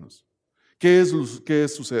hombre, hermanos? ¿Qué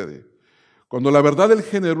sucede? Cuando la verdad del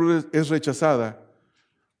género es rechazada,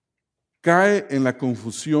 cae en la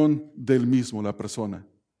confusión del mismo, la persona.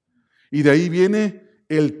 Y de ahí viene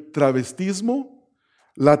el travestismo,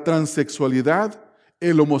 la transexualidad,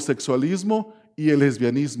 el homosexualismo y el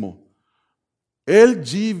lesbianismo.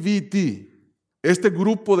 LGBT, este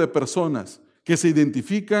grupo de personas que se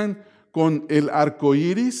identifican con el arco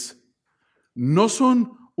iris, no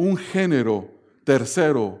son un género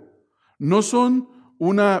tercero, no son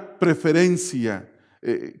una preferencia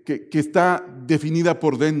que está definida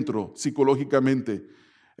por dentro psicológicamente.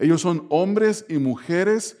 Ellos son hombres y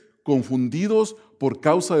mujeres confundidos por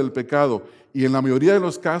causa del pecado y en la mayoría de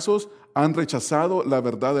los casos han rechazado la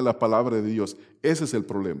verdad de la palabra de Dios. Ese es el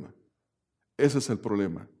problema. Ese es el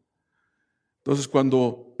problema. Entonces,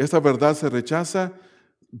 cuando esta verdad se rechaza,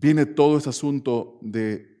 viene todo ese asunto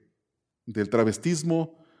del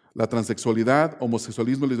travestismo, la transexualidad,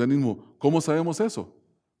 homosexualismo, lesbianismo. ¿Cómo sabemos eso?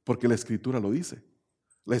 Porque la Escritura lo dice.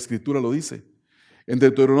 La Escritura lo dice. En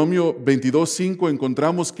Deuteronomio 22:5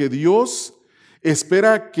 encontramos que Dios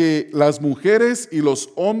espera que las mujeres y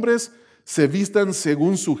los hombres se vistan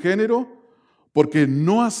según su género, porque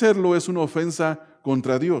no hacerlo es una ofensa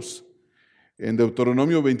contra Dios. En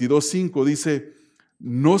Deuteronomio 22:5 dice,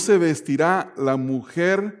 no se vestirá la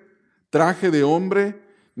mujer traje de hombre,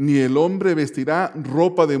 ni el hombre vestirá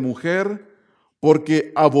ropa de mujer,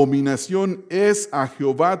 porque abominación es a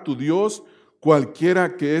Jehová tu Dios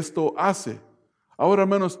cualquiera que esto hace. Ahora,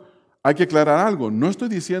 hermanos, hay que aclarar algo. No estoy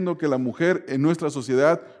diciendo que la mujer en nuestra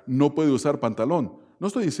sociedad no puede usar pantalón. No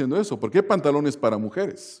estoy diciendo eso, porque hay pantalones para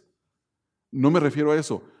mujeres. No me refiero a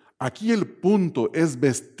eso. Aquí el punto es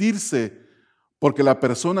vestirse porque la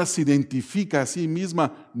persona se identifica a sí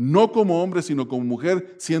misma no como hombre, sino como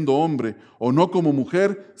mujer siendo hombre, o no como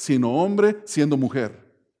mujer, sino hombre siendo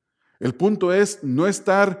mujer. El punto es no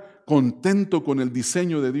estar contento con el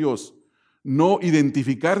diseño de Dios, no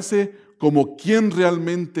identificarse como quien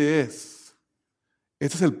realmente es.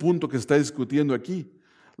 Este es el punto que se está discutiendo aquí.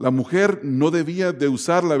 La mujer no debía de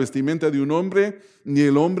usar la vestimenta de un hombre, ni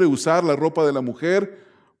el hombre usar la ropa de la mujer,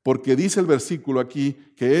 porque dice el versículo aquí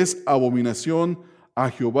que es abominación a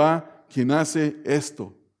Jehová quien hace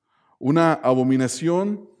esto. Una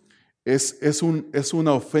abominación es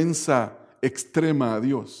una ofensa extrema a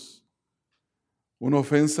Dios. Una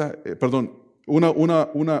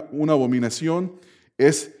abominación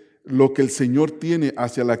es lo que el Señor tiene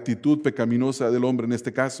hacia la actitud pecaminosa del hombre en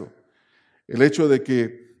este caso. El hecho de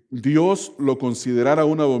que Dios lo considerara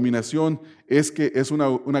una abominación es que es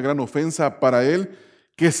una gran ofensa para Él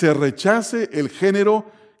que se rechace el género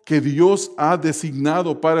que Dios ha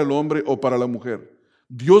designado para el hombre o para la mujer.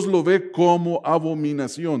 Dios lo ve como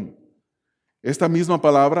abominación. Esta misma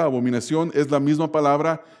palabra, abominación, es la misma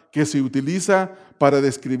palabra que se utiliza para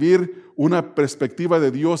describir una perspectiva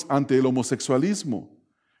de Dios ante el homosexualismo.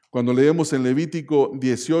 Cuando leemos en Levítico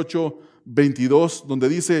 18, 22, donde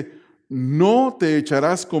dice: no te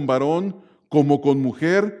echarás con varón como con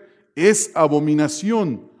mujer, es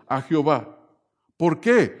abominación a Jehová. ¿Por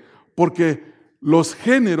qué? Porque los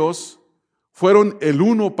géneros fueron el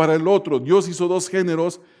uno para el otro. Dios hizo dos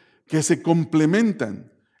géneros que se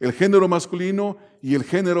complementan, el género masculino y el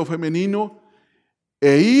género femenino,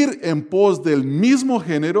 e ir en pos del mismo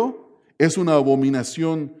género es una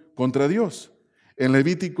abominación contra Dios. En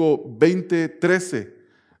Levítico 20:13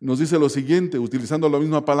 nos dice lo siguiente, utilizando la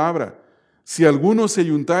misma palabra: si alguno se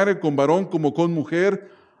juntare con varón como con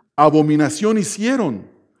mujer, abominación hicieron.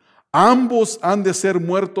 Ambos han de ser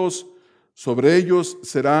muertos, sobre ellos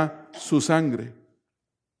será su sangre.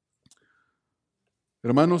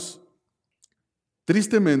 Hermanos,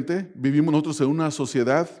 tristemente vivimos nosotros en una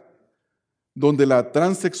sociedad donde la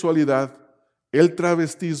transexualidad, el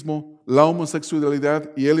travestismo, la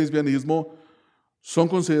homosexualidad y el lesbianismo son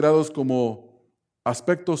considerados como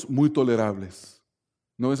aspectos muy tolerables.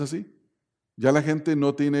 ¿No es así? Ya la gente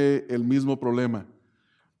no tiene el mismo problema.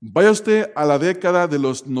 Vaya usted a la década de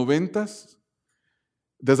los 90s,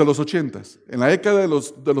 desde los 80s. En la década de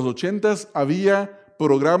los 80s había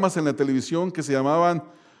programas en la televisión que se llamaban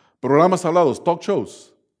programas hablados, talk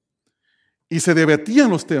shows. Y se debatían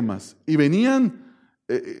los temas y venían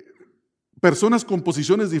personas con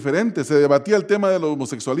posiciones diferentes. Se debatía el tema del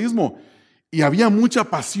homosexualismo y había mucha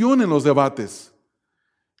pasión en los debates.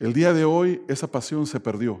 El día de hoy esa pasión se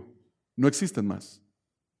perdió. No existen más.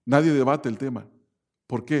 Nadie debate el tema.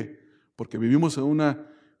 ¿Por qué? Porque vivimos en una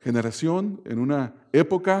generación, en una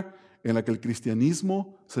época en la que el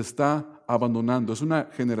cristianismo se está abandonando. Es una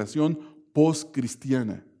generación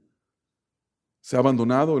post-cristiana. Se ha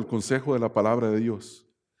abandonado el consejo de la palabra de Dios.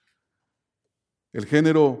 El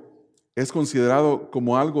género es considerado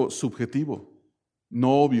como algo subjetivo,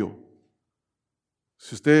 no obvio.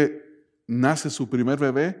 Si usted nace su primer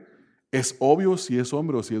bebé, es obvio si es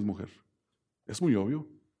hombre o si es mujer. Es muy obvio.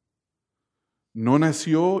 No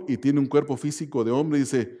nació y tiene un cuerpo físico de hombre y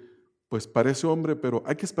dice, pues parece hombre, pero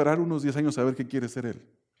hay que esperar unos 10 años a ver qué quiere ser él,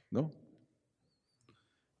 ¿no?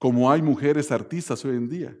 Como hay mujeres artistas hoy en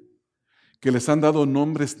día que les han dado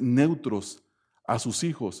nombres neutros a sus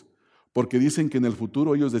hijos porque dicen que en el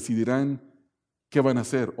futuro ellos decidirán qué van a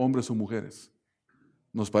ser, hombres o mujeres.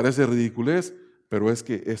 Nos parece ridiculez, pero es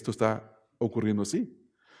que esto está ocurriendo así.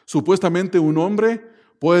 Supuestamente un hombre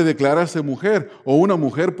puede declararse mujer o una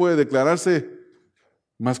mujer puede declararse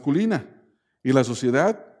masculina y la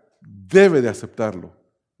sociedad debe de aceptarlo.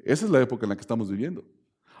 Esa es la época en la que estamos viviendo.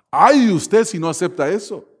 ¡Ay de usted si no acepta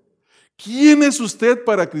eso! ¿Quién es usted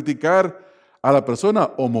para criticar a la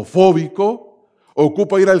persona? ¿Homofóbico?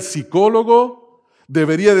 ¿Ocupa ir al psicólogo?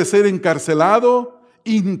 ¿Debería de ser encarcelado?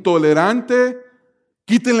 ¿Intolerante?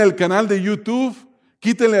 Quítenle el canal de YouTube,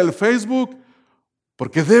 quítenle el Facebook,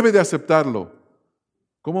 porque debe de aceptarlo.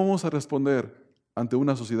 ¿Cómo vamos a responder ante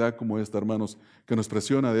una sociedad como esta, hermanos, que nos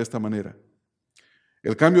presiona de esta manera?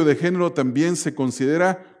 El cambio de género también se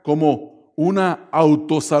considera como una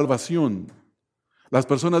autosalvación. Las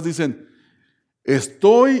personas dicen,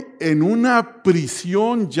 estoy en una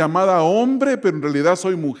prisión llamada hombre, pero en realidad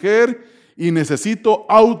soy mujer y necesito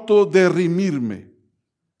autoderimirme,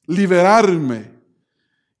 liberarme.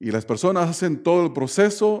 Y las personas hacen todo el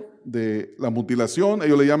proceso de la mutilación,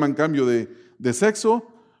 ellos le llaman cambio de sexo,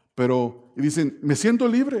 pero dicen, me siento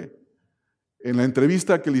libre. En la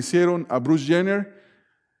entrevista que le hicieron a Bruce Jenner,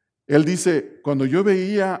 él dice, cuando yo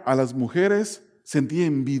veía a las mujeres, sentía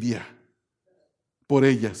envidia por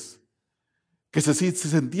ellas, que se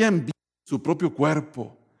sentía envidia de su propio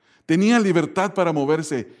cuerpo, tenía libertad para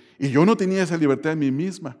moverse, y yo no tenía esa libertad en mí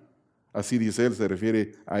misma. Así dice él, se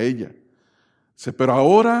refiere a ella. Pero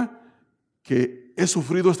ahora que he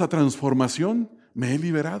sufrido esta transformación, me he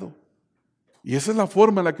liberado. Y esa es la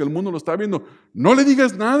forma en la que el mundo lo está viendo. No le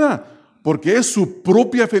digas nada, porque es su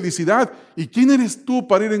propia felicidad. ¿Y quién eres tú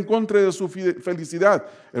para ir en contra de su felicidad?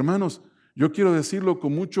 Hermanos, yo quiero decirlo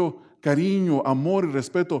con mucho cariño, amor y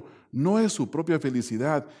respeto. No es su propia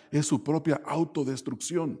felicidad, es su propia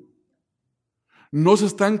autodestrucción. No se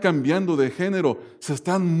están cambiando de género, se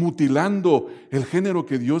están mutilando el género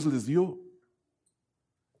que Dios les dio.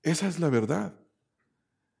 Esa es la verdad.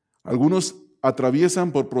 Algunos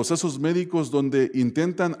atraviesan por procesos médicos donde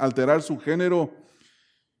intentan alterar su género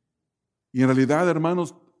Y en realidad,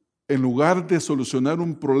 hermanos, en lugar de solucionar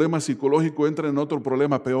un problema psicológico, entra en otro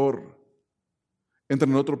problema peor. Entra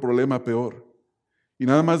en otro problema peor. Y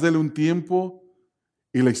nada más dele un tiempo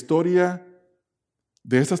y la historia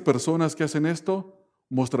de esas personas que hacen esto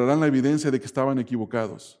mostrarán la evidencia de que estaban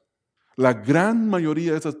equivocados. La gran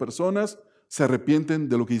mayoría de esas personas se arrepienten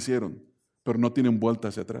de lo que hicieron, pero no tienen vuelta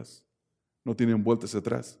hacia atrás. No tienen vuelta hacia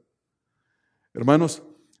atrás. Hermanos,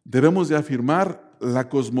 debemos de afirmar la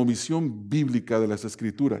cosmovisión bíblica de las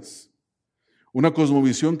Escrituras. Una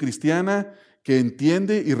cosmovisión cristiana que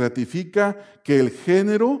entiende y ratifica que el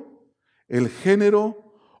género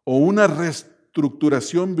o una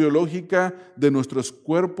reestructuración biológica de nuestros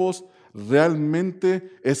cuerpos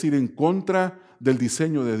realmente es ir en contra del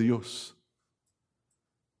diseño de Dios.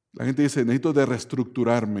 La gente dice, necesito de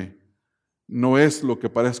reestructurarme. No es lo que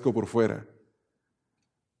parezco por fuera.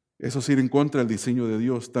 Eso es ir en contra del diseño de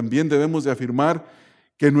Dios. También debemos de afirmar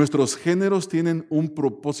que nuestros géneros tienen un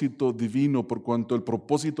propósito divino, por cuanto el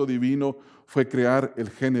propósito divino fue crear el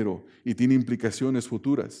género y tiene implicaciones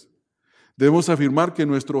futuras. Debemos afirmar que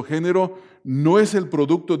nuestro género no es el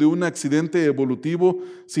producto de un accidente evolutivo,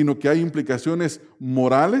 sino que hay implicaciones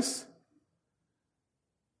morales.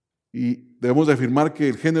 Y debemos de afirmar que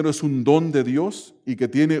el género es un don de Dios y que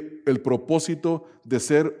tiene el propósito de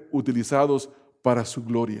ser utilizados para su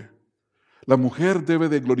gloria. La mujer debe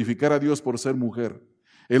de glorificar a Dios por ser mujer.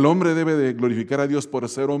 El hombre debe de glorificar a Dios por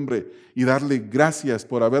ser hombre y darle gracias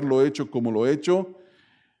por haberlo hecho como lo ha hecho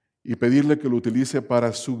y pedirle que lo utilice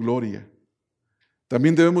para su gloria.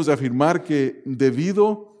 También debemos de afirmar que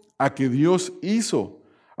debido a que Dios hizo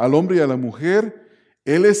al hombre y a la mujer,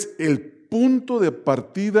 Él es el punto de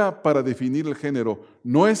partida para definir el género.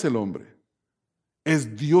 No es el hombre,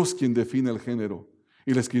 es Dios quien define el género.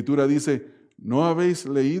 Y la Escritura dice, ¿no habéis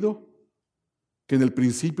leído que en el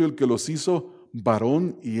principio el que los hizo,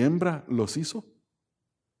 varón y hembra los hizo?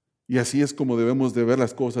 Y así es como debemos de ver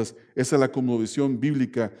las cosas. Esa es la cosmovisión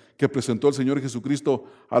bíblica que presentó el Señor Jesucristo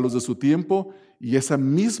a los de su tiempo, y esa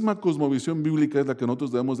misma cosmovisión bíblica es la que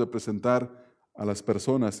nosotros debemos de presentar a las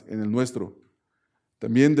personas en el nuestro.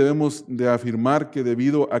 También debemos de afirmar que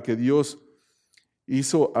debido a que Dios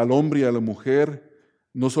hizo al hombre y a la mujer,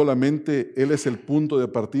 no solamente Él es el punto de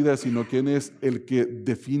partida, sino que Él es el que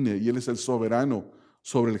define y Él es el soberano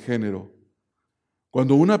sobre el género.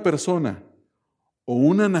 Cuando una persona o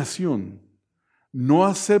una nación no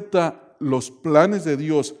acepta los planes de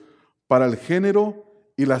Dios para el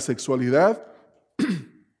género y la sexualidad,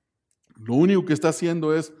 lo único que está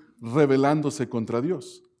haciendo es rebelándose contra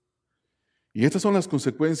Dios. Y estas son las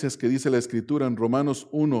consecuencias que dice la Escritura en Romanos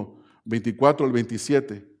 1, 24 al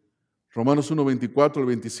 27. Romanos 1, 24 al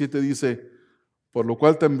 27 dice, por lo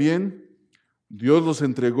cual también Dios los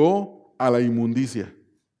entregó a la inmundicia,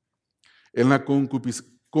 en la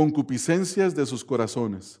concupiscencias de sus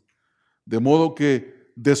corazones, de modo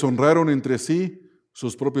que deshonraron entre sí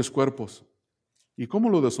sus propios cuerpos. ¿Y cómo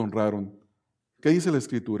lo deshonraron? ¿Qué dice la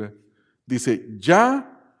Escritura? Dice,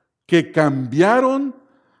 ya que cambiaron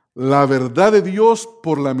la verdad de Dios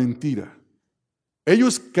por la mentira.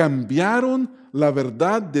 Ellos cambiaron la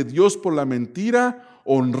verdad de Dios por la mentira,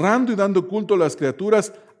 honrando y dando culto a las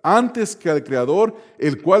criaturas antes que al Creador,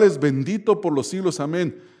 el cual es bendito por los siglos.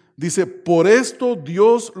 Amén. Dice, por esto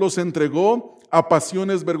Dios los entregó a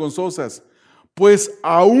pasiones vergonzosas, pues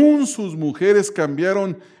aún sus mujeres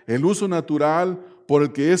cambiaron el uso natural por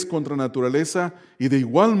el que es contra naturaleza, y de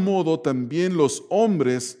igual modo también los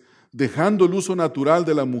hombres, dejando el uso natural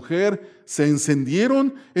de la mujer, se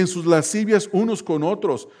encendieron en sus lascivias unos con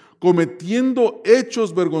otros, cometiendo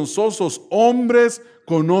hechos vergonzosos hombres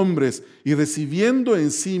con hombres y recibiendo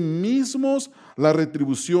en sí mismos la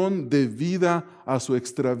retribución debida a su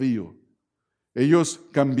extravío. Ellos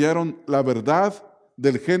cambiaron la verdad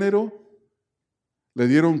del género, le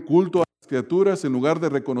dieron culto a las criaturas en lugar de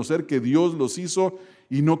reconocer que Dios los hizo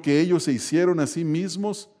y no que ellos se hicieron a sí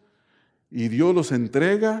mismos, y Dios los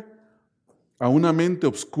entrega a una mente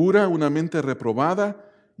obscura, una mente reprobada,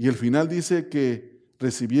 y el final dice que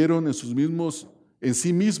recibieron en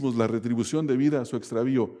sí mismos la retribución debida a su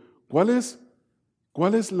extravío. ¿Cuál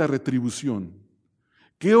es la retribución?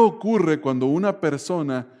 ¿Qué ocurre cuando una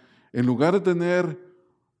persona, en lugar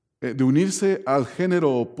de unirse al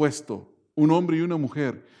género opuesto, un hombre y una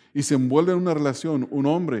mujer, y se envuelve en una relación, un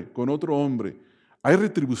hombre con otro hombre? Hay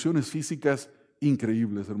retribuciones físicas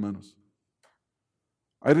increíbles, hermanos.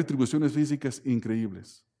 Hay retribuciones físicas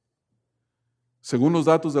increíbles. Según los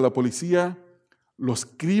datos de la policía, los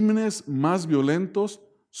crímenes más violentos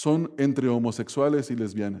son entre homosexuales y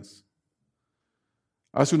lesbianas.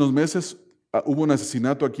 Hace unos meses hubo un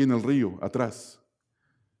asesinato aquí en el río, atrás.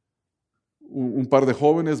 un par de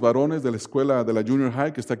jóvenes varones de la escuela de la Junior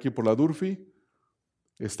High, que está aquí por la Durfee,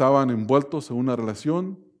 estaban envueltos en una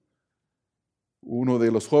relación. Uno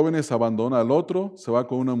de los jóvenes abandona al otro, se va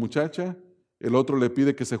con una muchacha, el otro le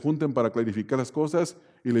pide que se junten para clarificar las cosas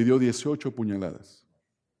y le dio 18 puñaladas.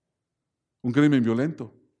 Un crimen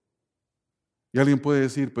violento. Y alguien puede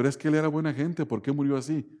decir, pero es que él era buena gente, ¿por qué murió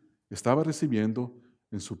así? Estaba recibiendo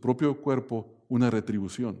en su propio cuerpo una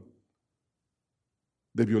retribución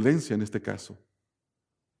de violencia en este caso,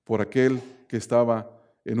 por aquel que estaba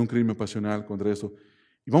en un crimen pasional contra eso.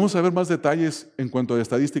 Y vamos a ver más detalles en cuanto a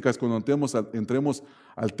estadísticas cuando entremos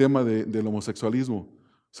al tema del homosexualismo.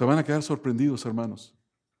 Se van a quedar sorprendidos, hermanos.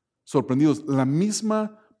 Sorprendidos. La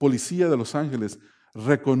misma policía de Los Ángeles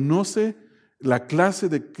reconoce la clase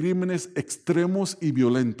de crímenes extremos y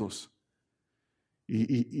violentos.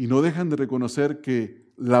 Y no dejan de reconocer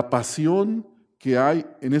que la pasión que hay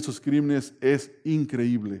en estos crímenes es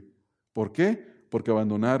increíble. ¿Por qué? Porque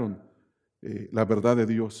abandonaron la verdad de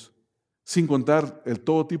Dios. Sin contar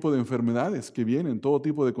todo tipo de enfermedades que vienen, todo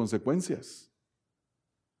tipo de consecuencias.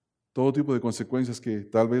 Todo tipo de consecuencias que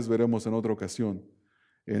tal vez veremos en otra ocasión,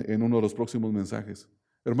 en uno de los próximos mensajes.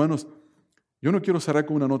 Hermanos, yo no quiero cerrar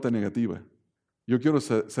con una nota negativa. Yo quiero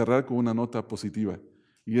cerrar con una nota positiva.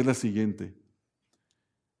 Y es la siguiente.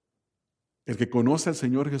 El que conoce al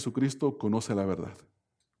Señor Jesucristo conoce la verdad.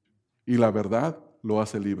 Y la verdad lo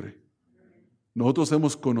hace libre. Nosotros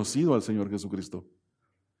hemos conocido al Señor Jesucristo.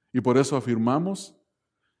 Y por eso afirmamos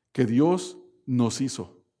que Dios nos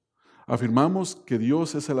hizo. Afirmamos que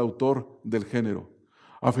Dios es el autor del género.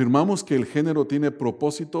 Afirmamos que el género tiene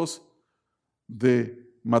propósitos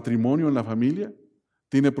de matrimonio en la familia,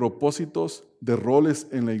 tiene propósitos de roles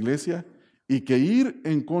en la iglesia y que ir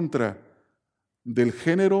en contra del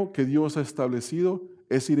género que Dios ha establecido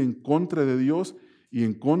es ir en contra de Dios y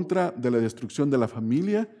en contra de la destrucción de la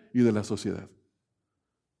familia y de la sociedad.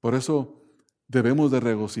 Por eso debemos de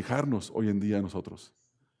regocijarnos hoy en día nosotros,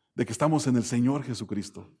 de que estamos en el Señor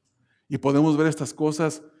Jesucristo y podemos ver estas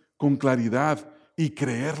cosas con claridad y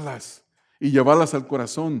creerlas y llevarlas al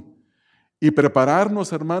corazón y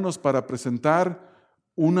prepararnos, hermanos, para presentar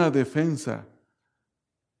una defensa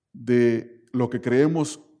de lo que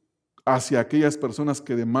creemos hacia aquellas personas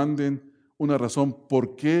que demanden una razón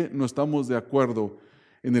por qué no estamos de acuerdo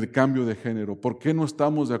en el cambio de género, por qué no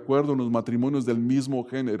estamos de acuerdo en los matrimonios del mismo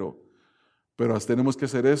género. Pero tenemos que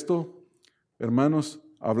hacer esto, hermanos,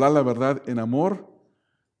 hablar la verdad en amor,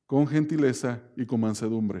 con gentileza y con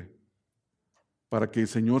mansedumbre, para que el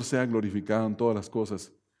Señor sea glorificado en todas las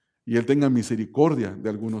cosas y Él tenga misericordia de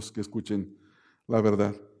algunos que escuchen la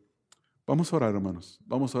verdad. Vamos a orar, hermanos.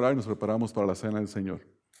 Vamos a orar y nos preparamos para la cena del Señor.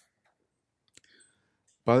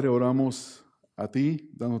 Padre, oramos a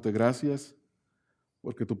ti, dándote gracias,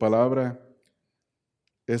 porque tu palabra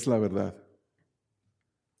es la verdad.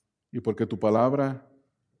 Y porque tu palabra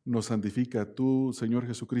nos santifica. Tú, Señor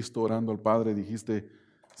Jesucristo, orando al Padre, dijiste,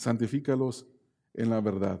 santifícalos en la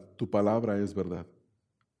verdad. Tu palabra es verdad.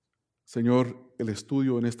 Señor, el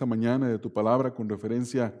estudio en esta mañana de tu palabra con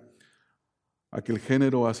referencia a que el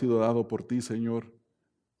género ha sido dado por ti, Señor,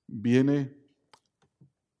 viene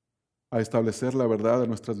a establecer la verdad en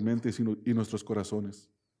nuestras mentes y nuestros corazones.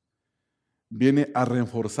 Viene a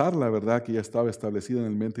reforzar la verdad que ya estaba establecida en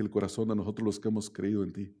el mente y el corazón de nosotros los que hemos creído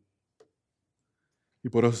en ti. Y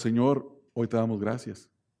por eso, Señor, hoy te damos gracias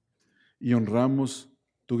y honramos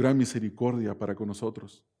tu gran misericordia para con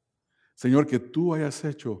nosotros. Señor, que tú hayas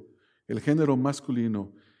hecho el género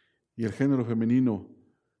masculino y el género femenino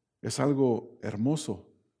es algo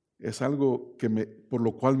hermoso, es algo por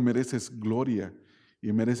lo cual mereces gloria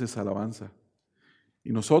y mereces alabanza.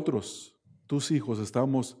 Y nosotros, tus hijos,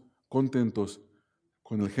 estamos contentos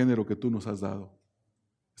con el género que tú nos has dado.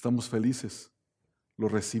 Estamos felices, lo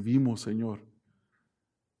recibimos, Señor.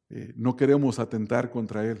 No queremos atentar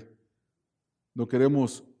contra Él, no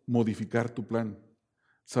queremos modificar tu plan.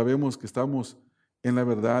 Sabemos que estamos en la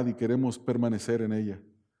verdad y queremos permanecer en ella.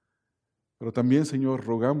 Pero también, Señor,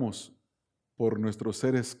 rogamos por nuestros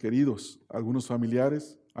seres queridos, algunos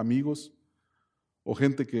familiares, amigos o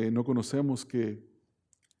gente que no conocemos que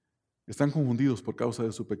están confundidos por causa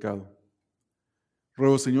de su pecado.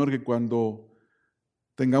 Ruego, Señor, que cuando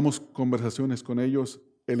tengamos conversaciones con ellos,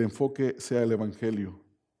 el enfoque sea el Evangelio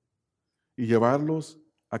y llevarlos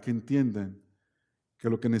a que entiendan que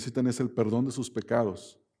lo que necesitan es el perdón de sus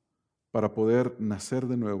pecados para poder nacer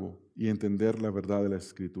de nuevo y entender la verdad de las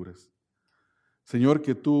Escrituras. Señor,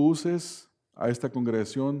 que tú uses a esta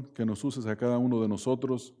congregación, que nos uses a cada uno de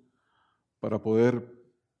nosotros para poder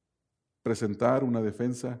presentar una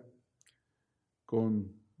defensa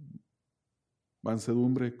con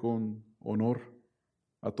mansedumbre, con honor,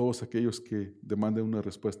 a todos aquellos que demanden una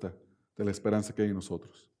respuesta de la esperanza que hay en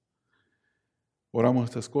nosotros. Oramos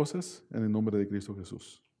estas cosas en el nombre de Cristo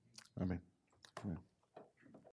Jesús. Amén. Amén.